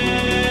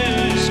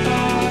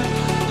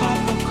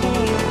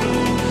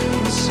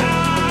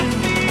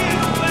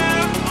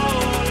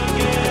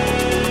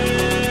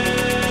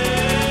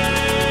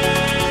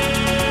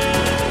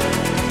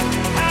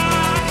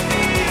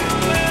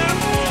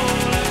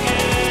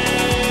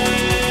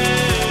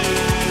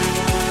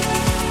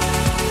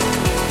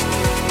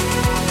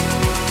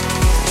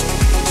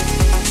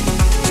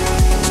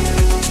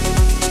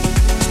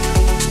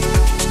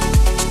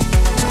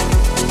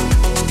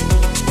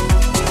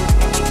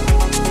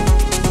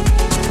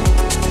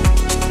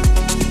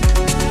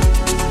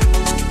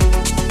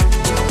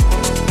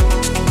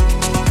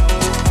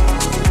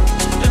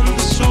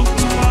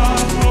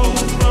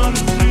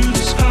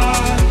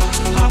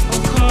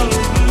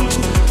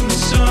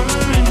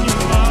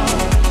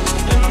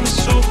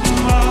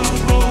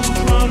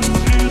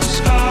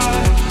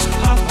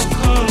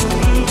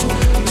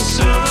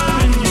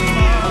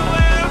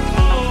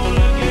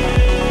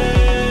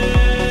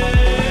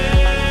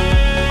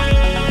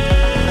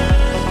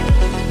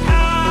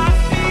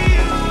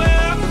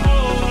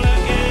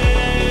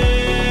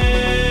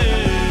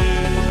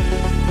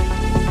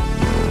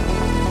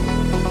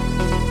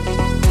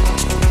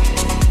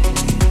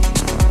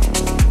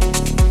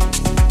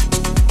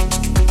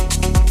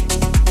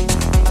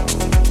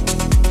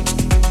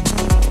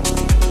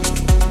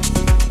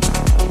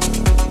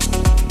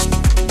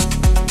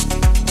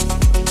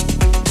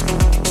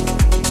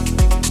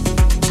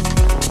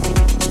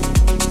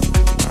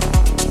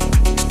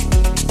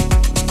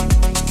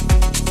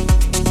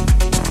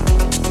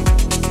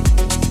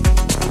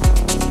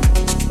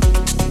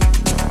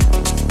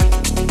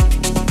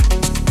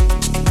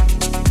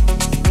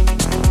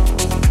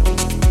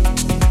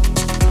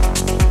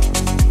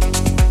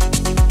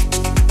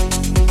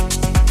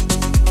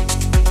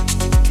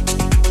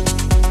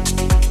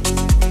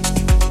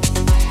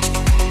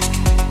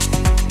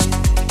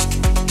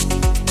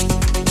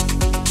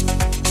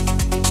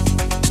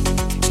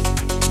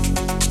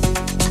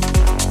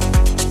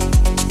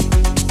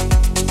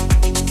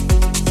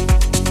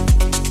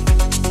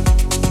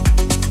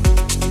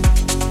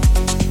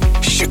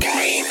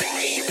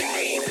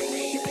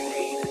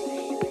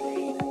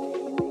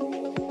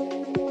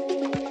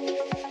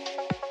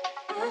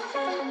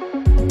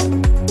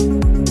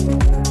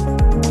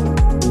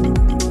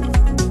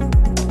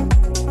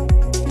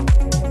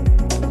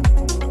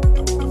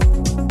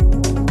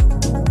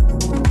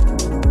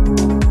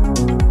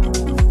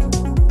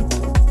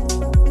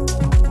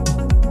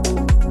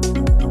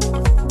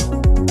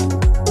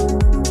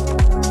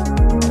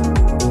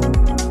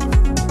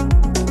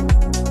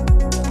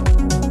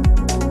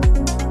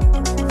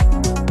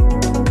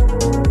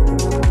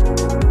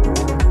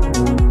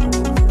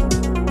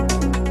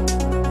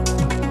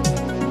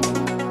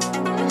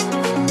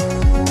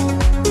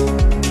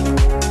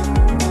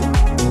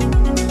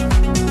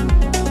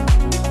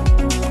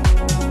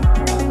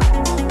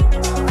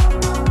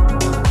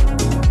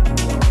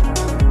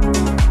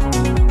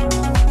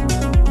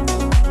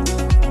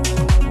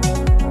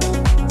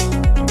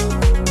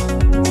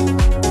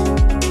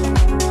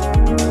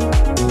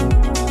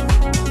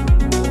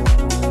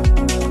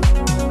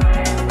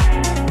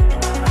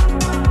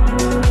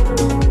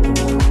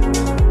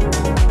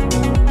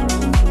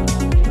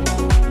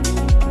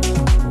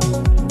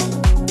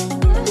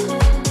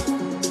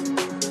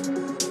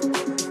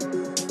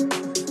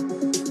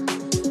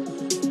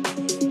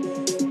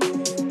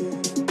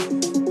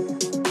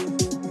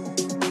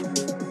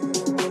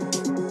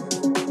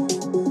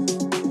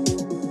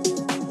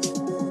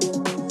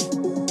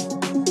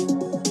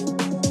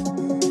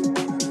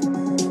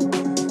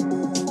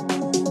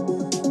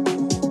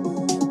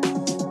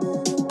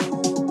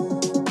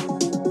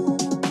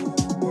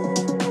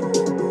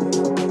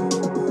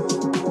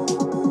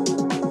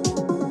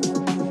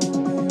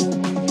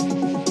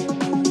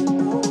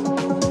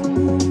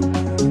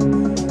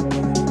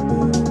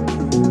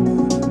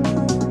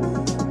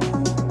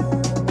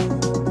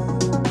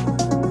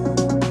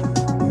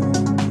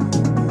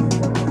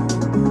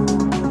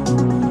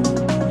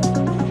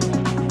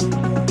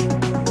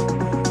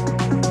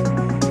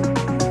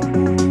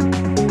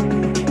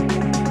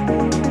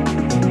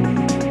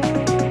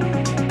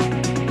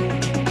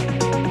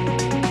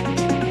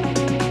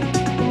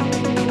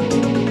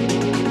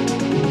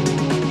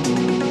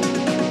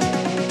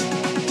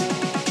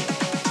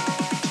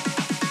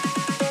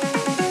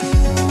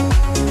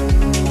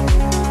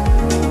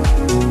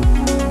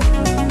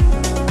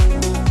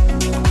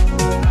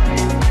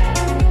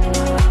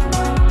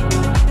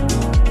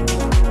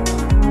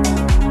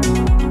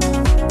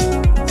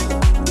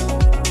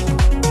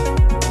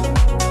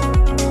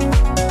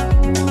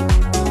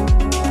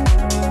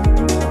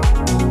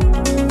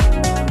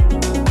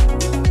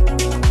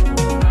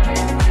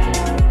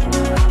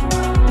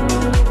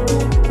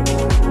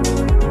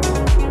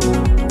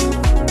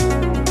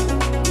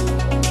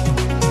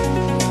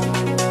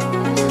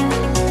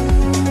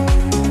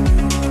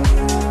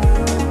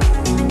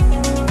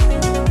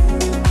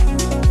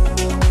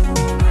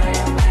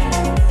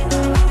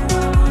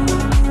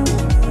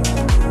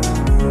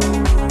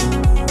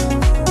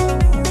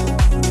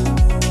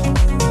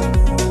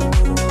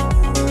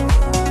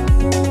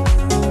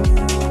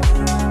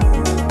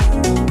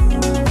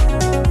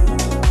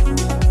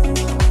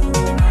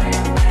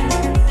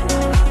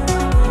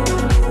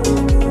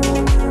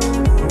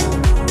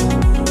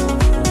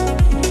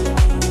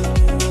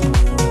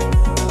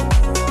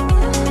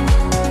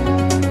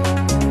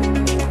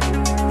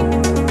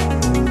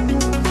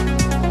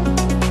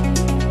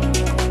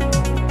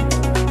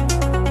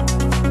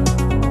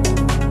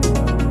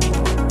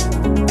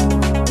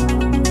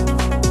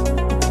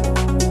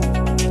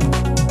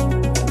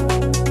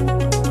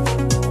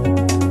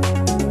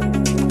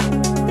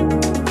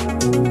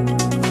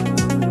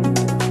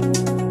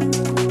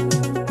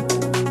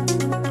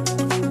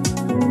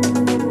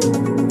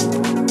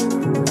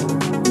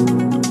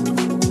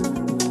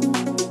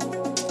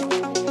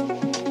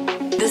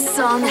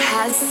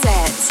 has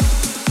set,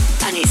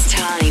 and it's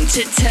time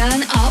to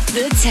turn up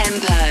the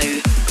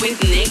tempo with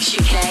Nick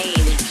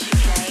Chicane.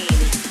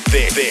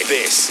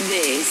 This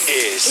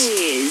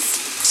is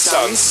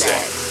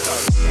Sunset.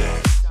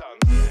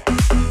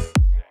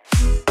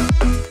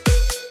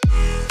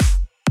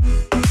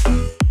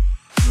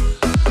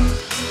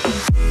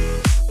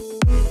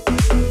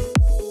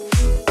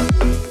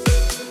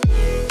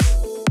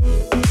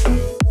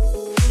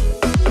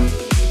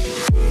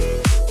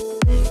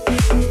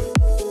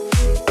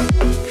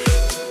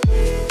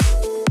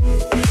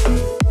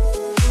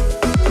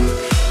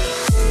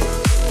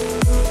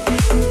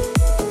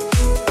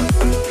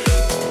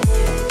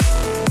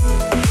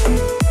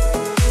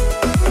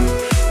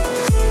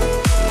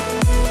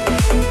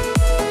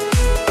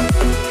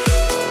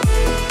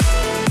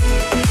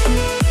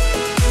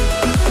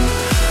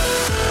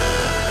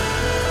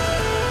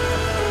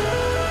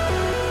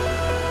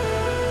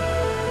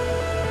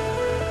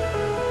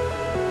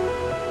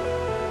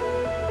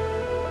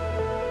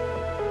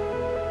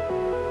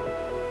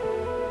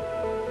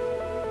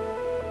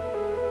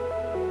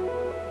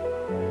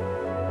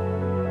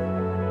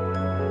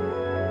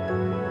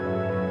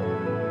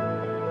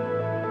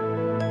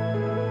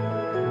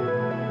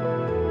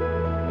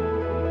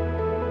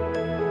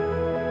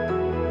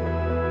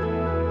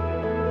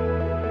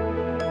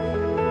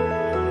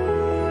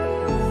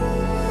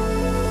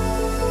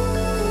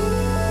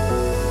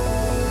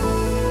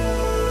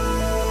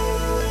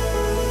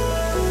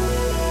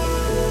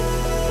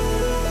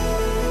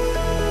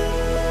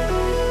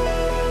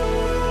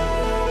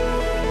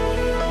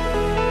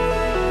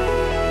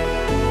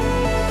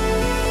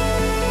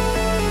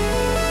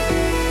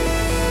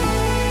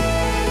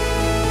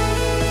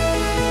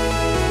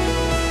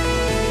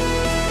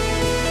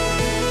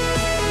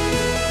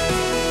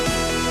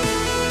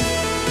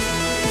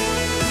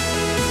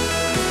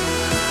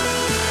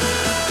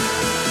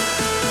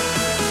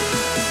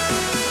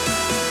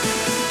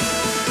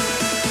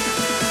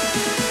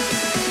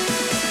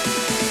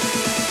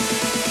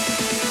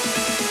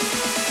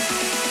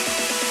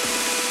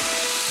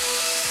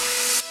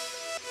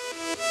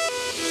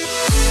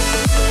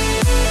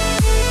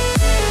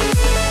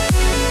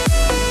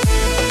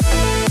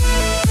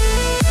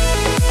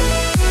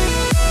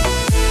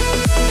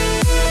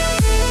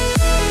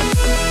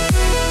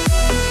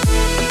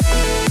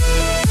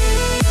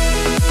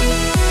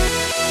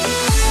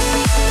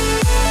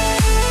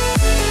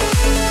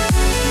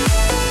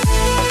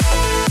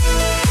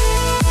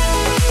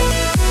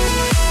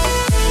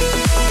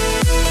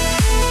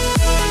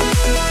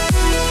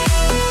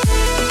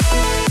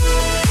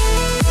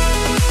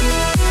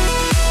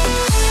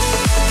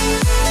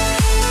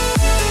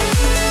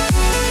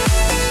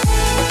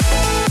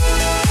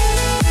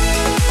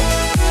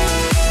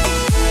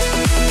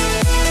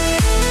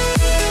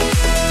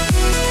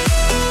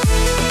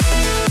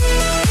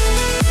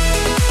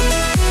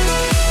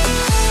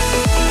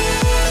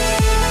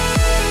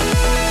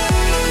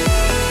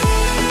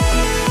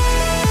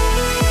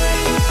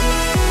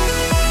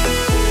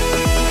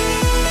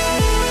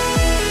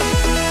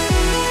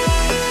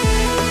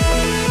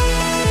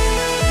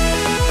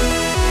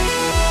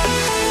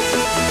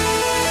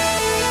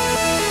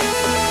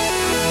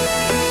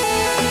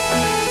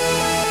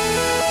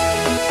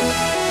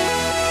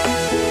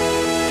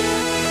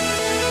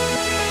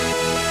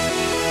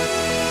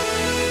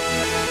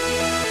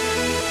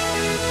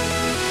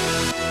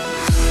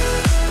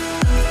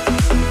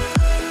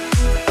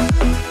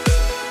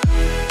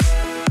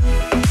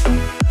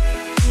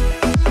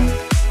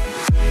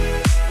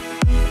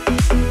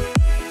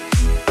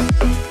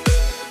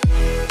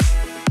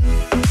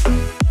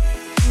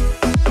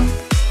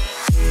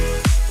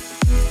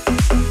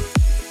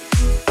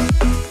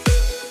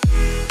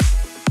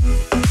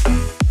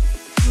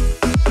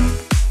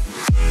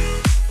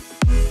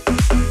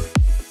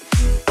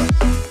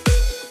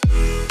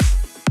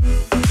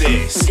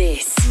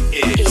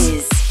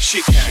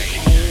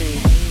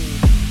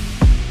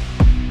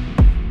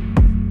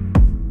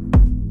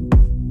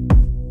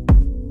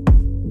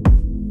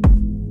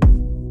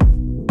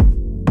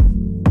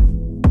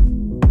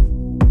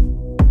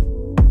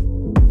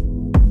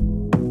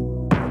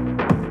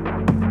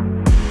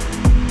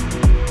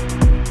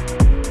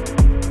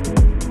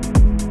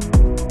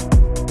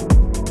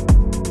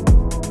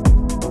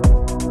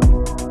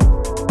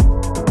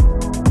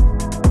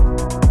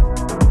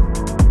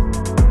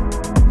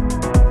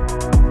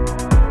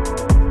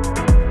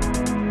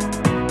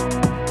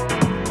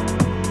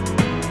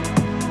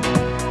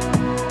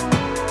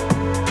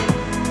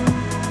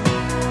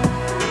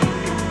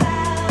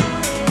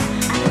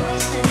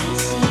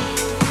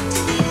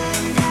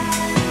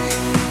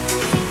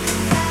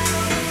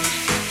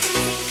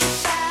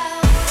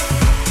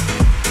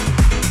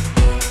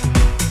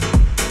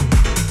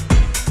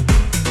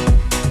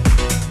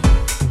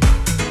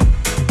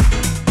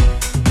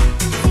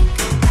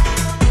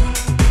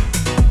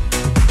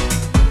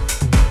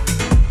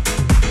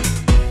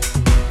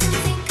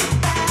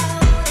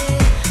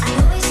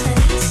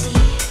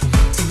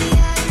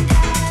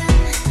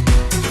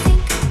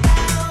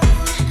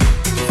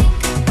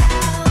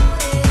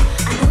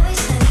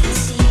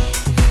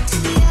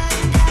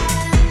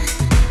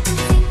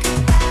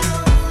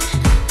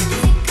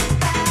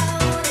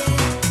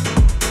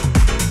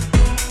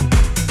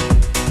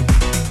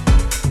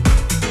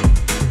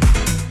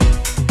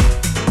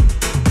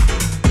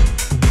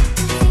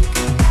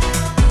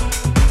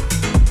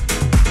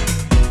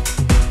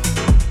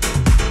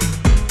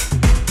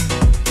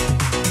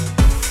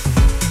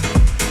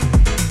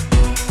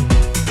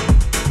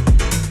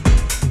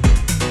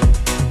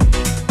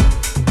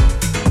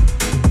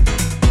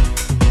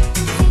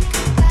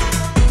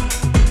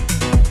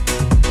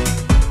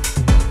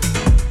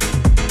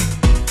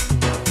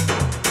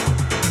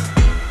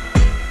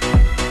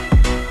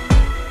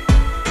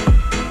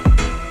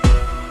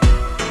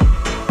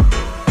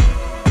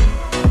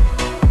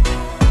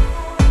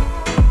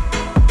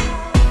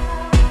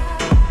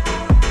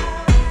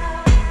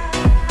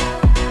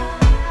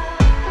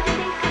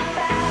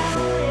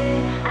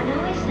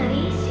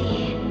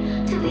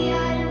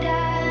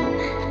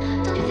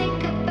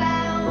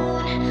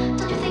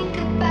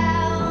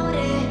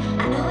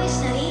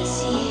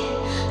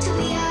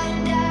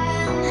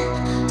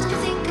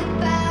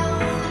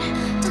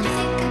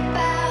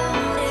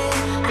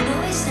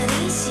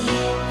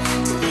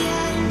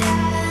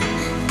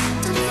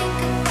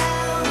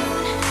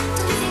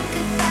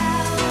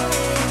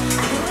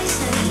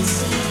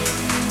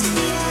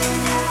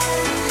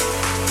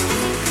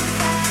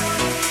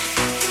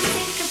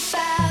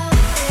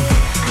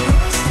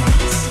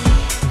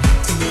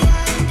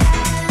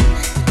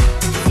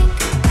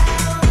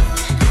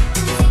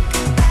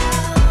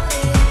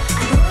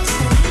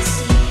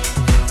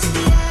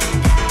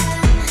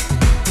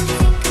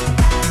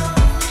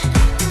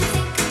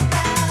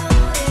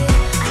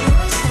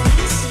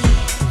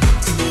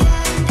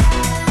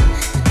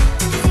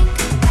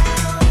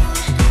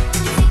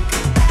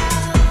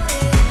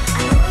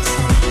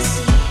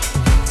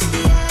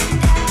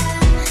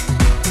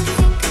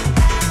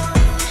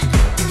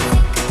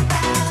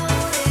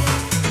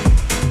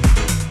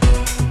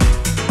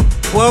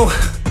 Well,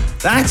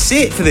 that's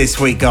it for this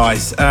week,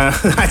 guys.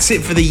 That's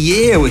it for the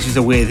year, which is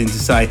a weird thing to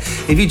say.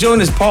 If you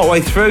joined us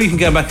partway through, you can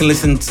go back and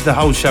listen to the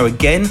whole show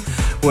again,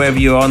 wherever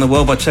you are in the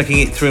world, by checking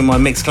it through my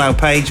Mixcloud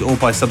page or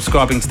by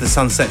subscribing to the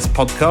Sunsets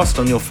podcast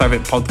on your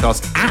favourite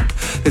podcast app.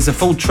 There's a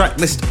full track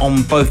list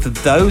on both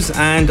of those.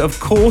 And, of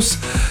course,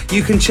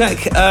 you can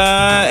check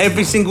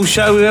every single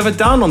show we've ever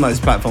done on those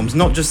platforms,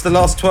 not just the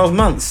last 12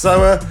 months.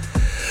 So,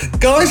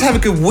 guys, have a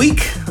good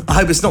week. I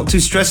hope it's not too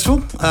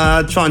stressful,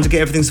 trying to get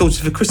everything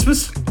sorted for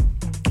Christmas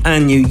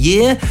and New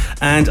Year,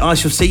 and I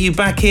shall see you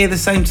back here the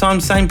same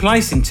time, same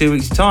place in 2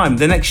 weeks' time.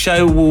 The next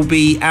show will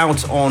be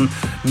out on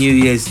New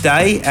Year's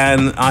Day,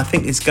 and I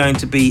think it's going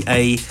to be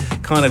a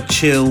kind of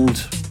chilled,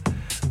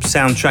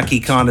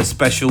 soundtracky kind of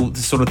special,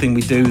 the sort of thing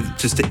we do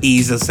just to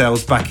ease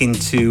ourselves back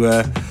into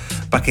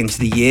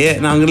the year.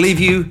 And I'm going to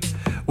leave you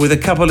with a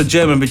couple of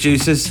German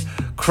producers,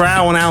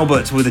 Crow and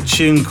Albert, with a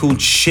tune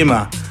called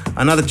Shimmer,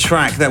 another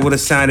track that would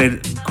have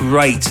sounded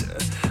great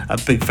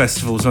at big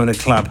festivals or in a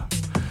club.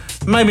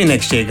 Maybe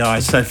next year,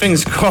 guys. So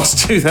fingers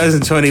crossed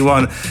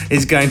 2021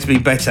 is going to be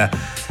better.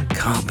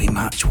 Can't be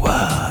much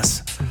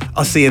worse.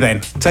 I'll see you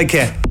then. Take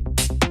care.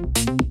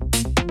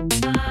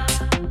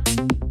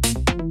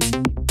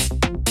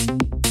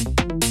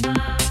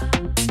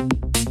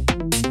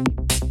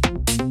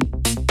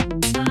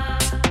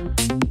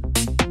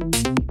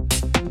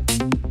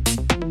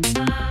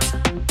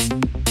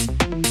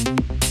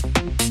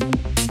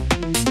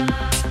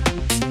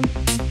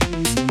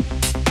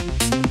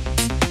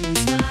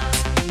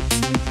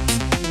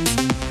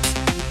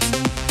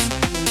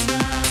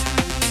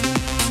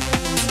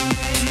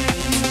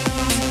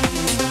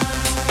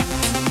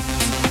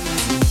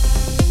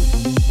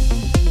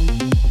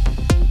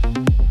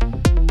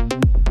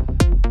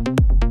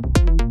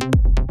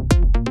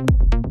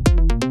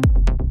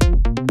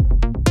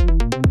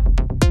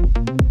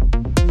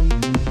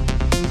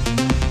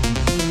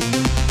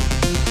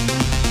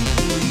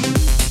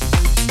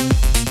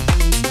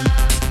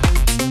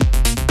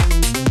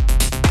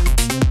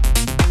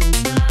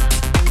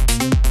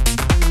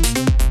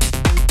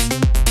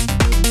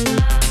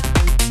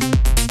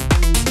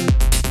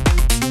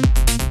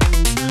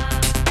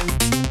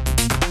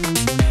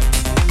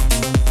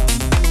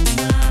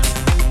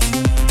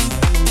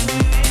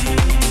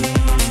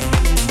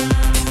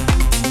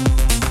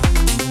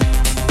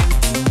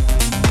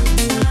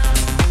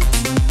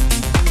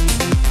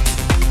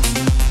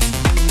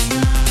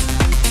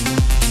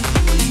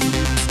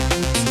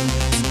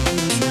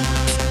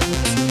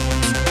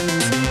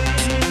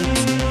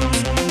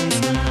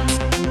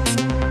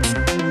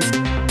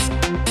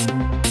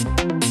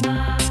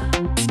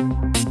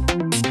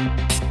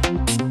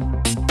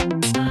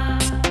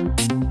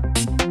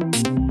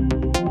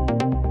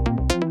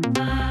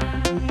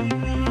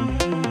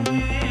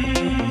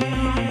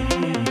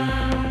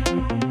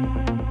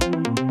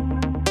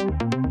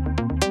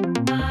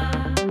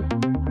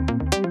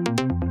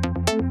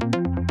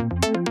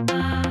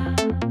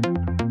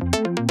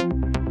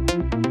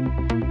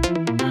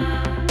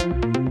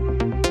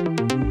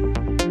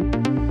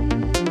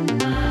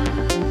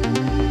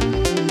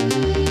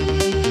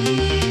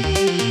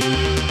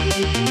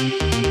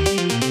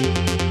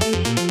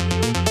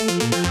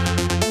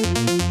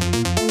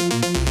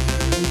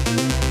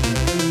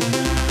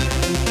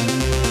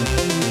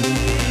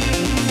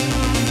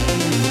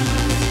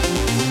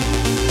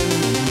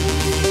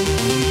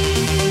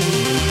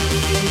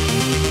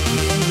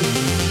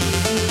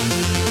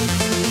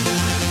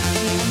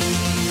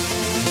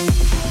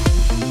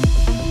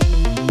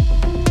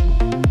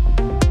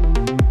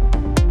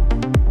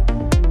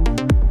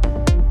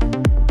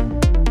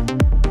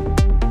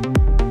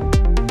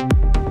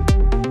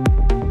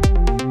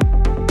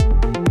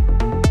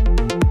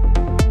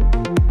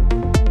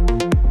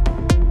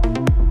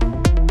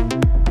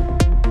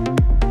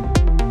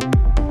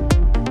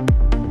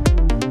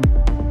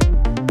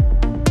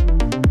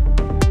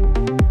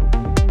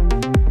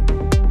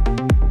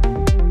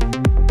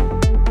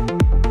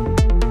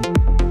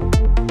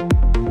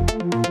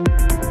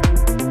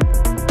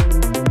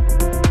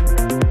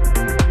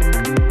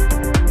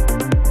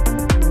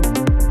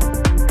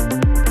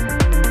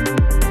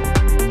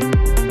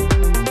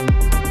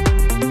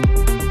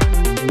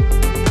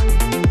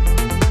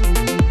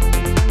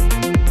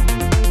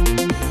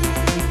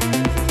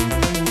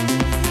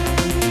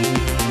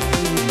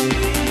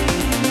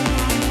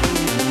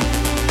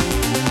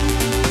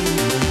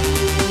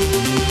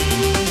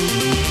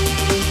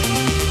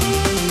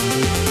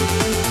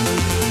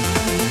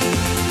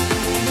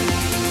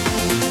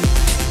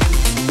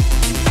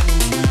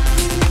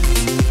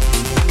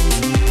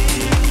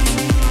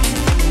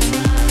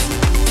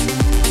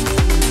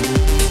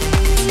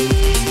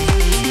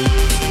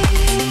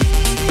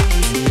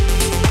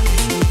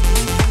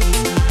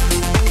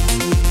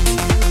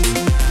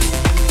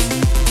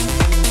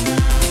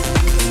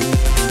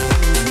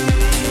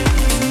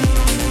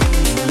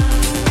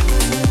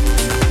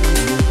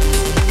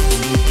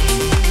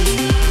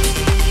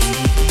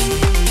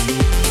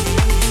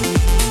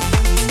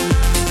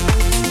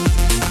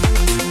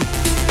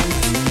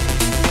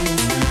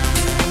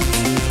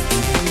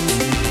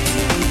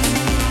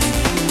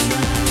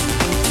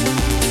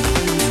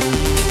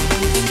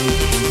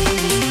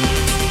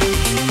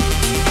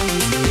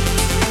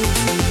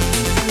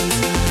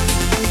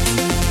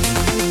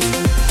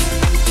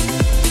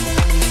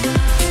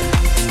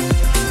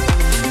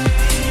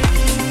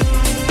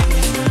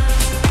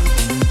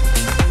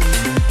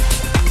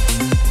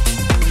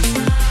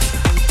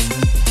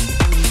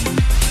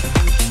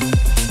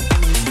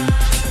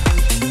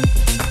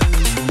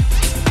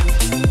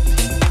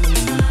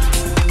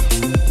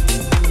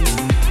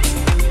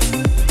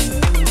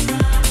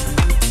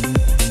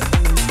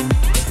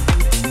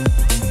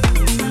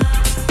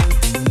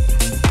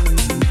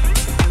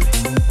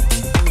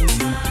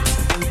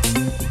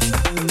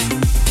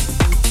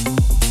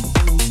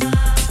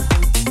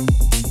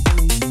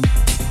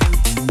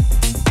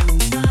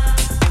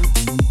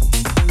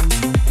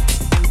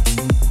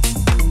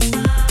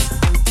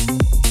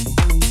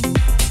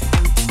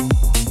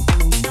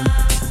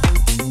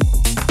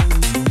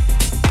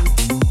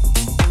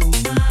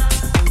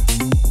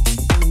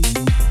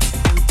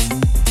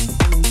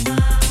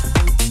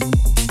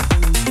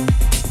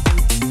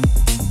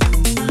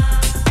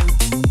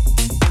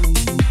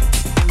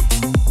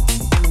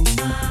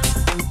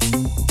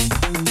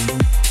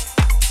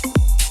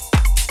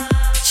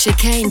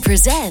 Chicane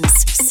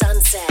presents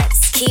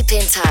Sunsets. Keep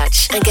in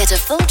touch and get a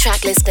full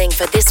track listing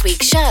for this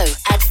week's show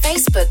at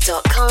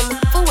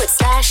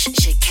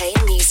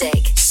facebook.com/Chicane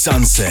Music.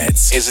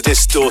 Sunsets is a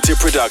Distorted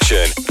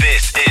production.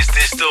 This is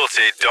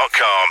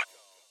Distorted.com.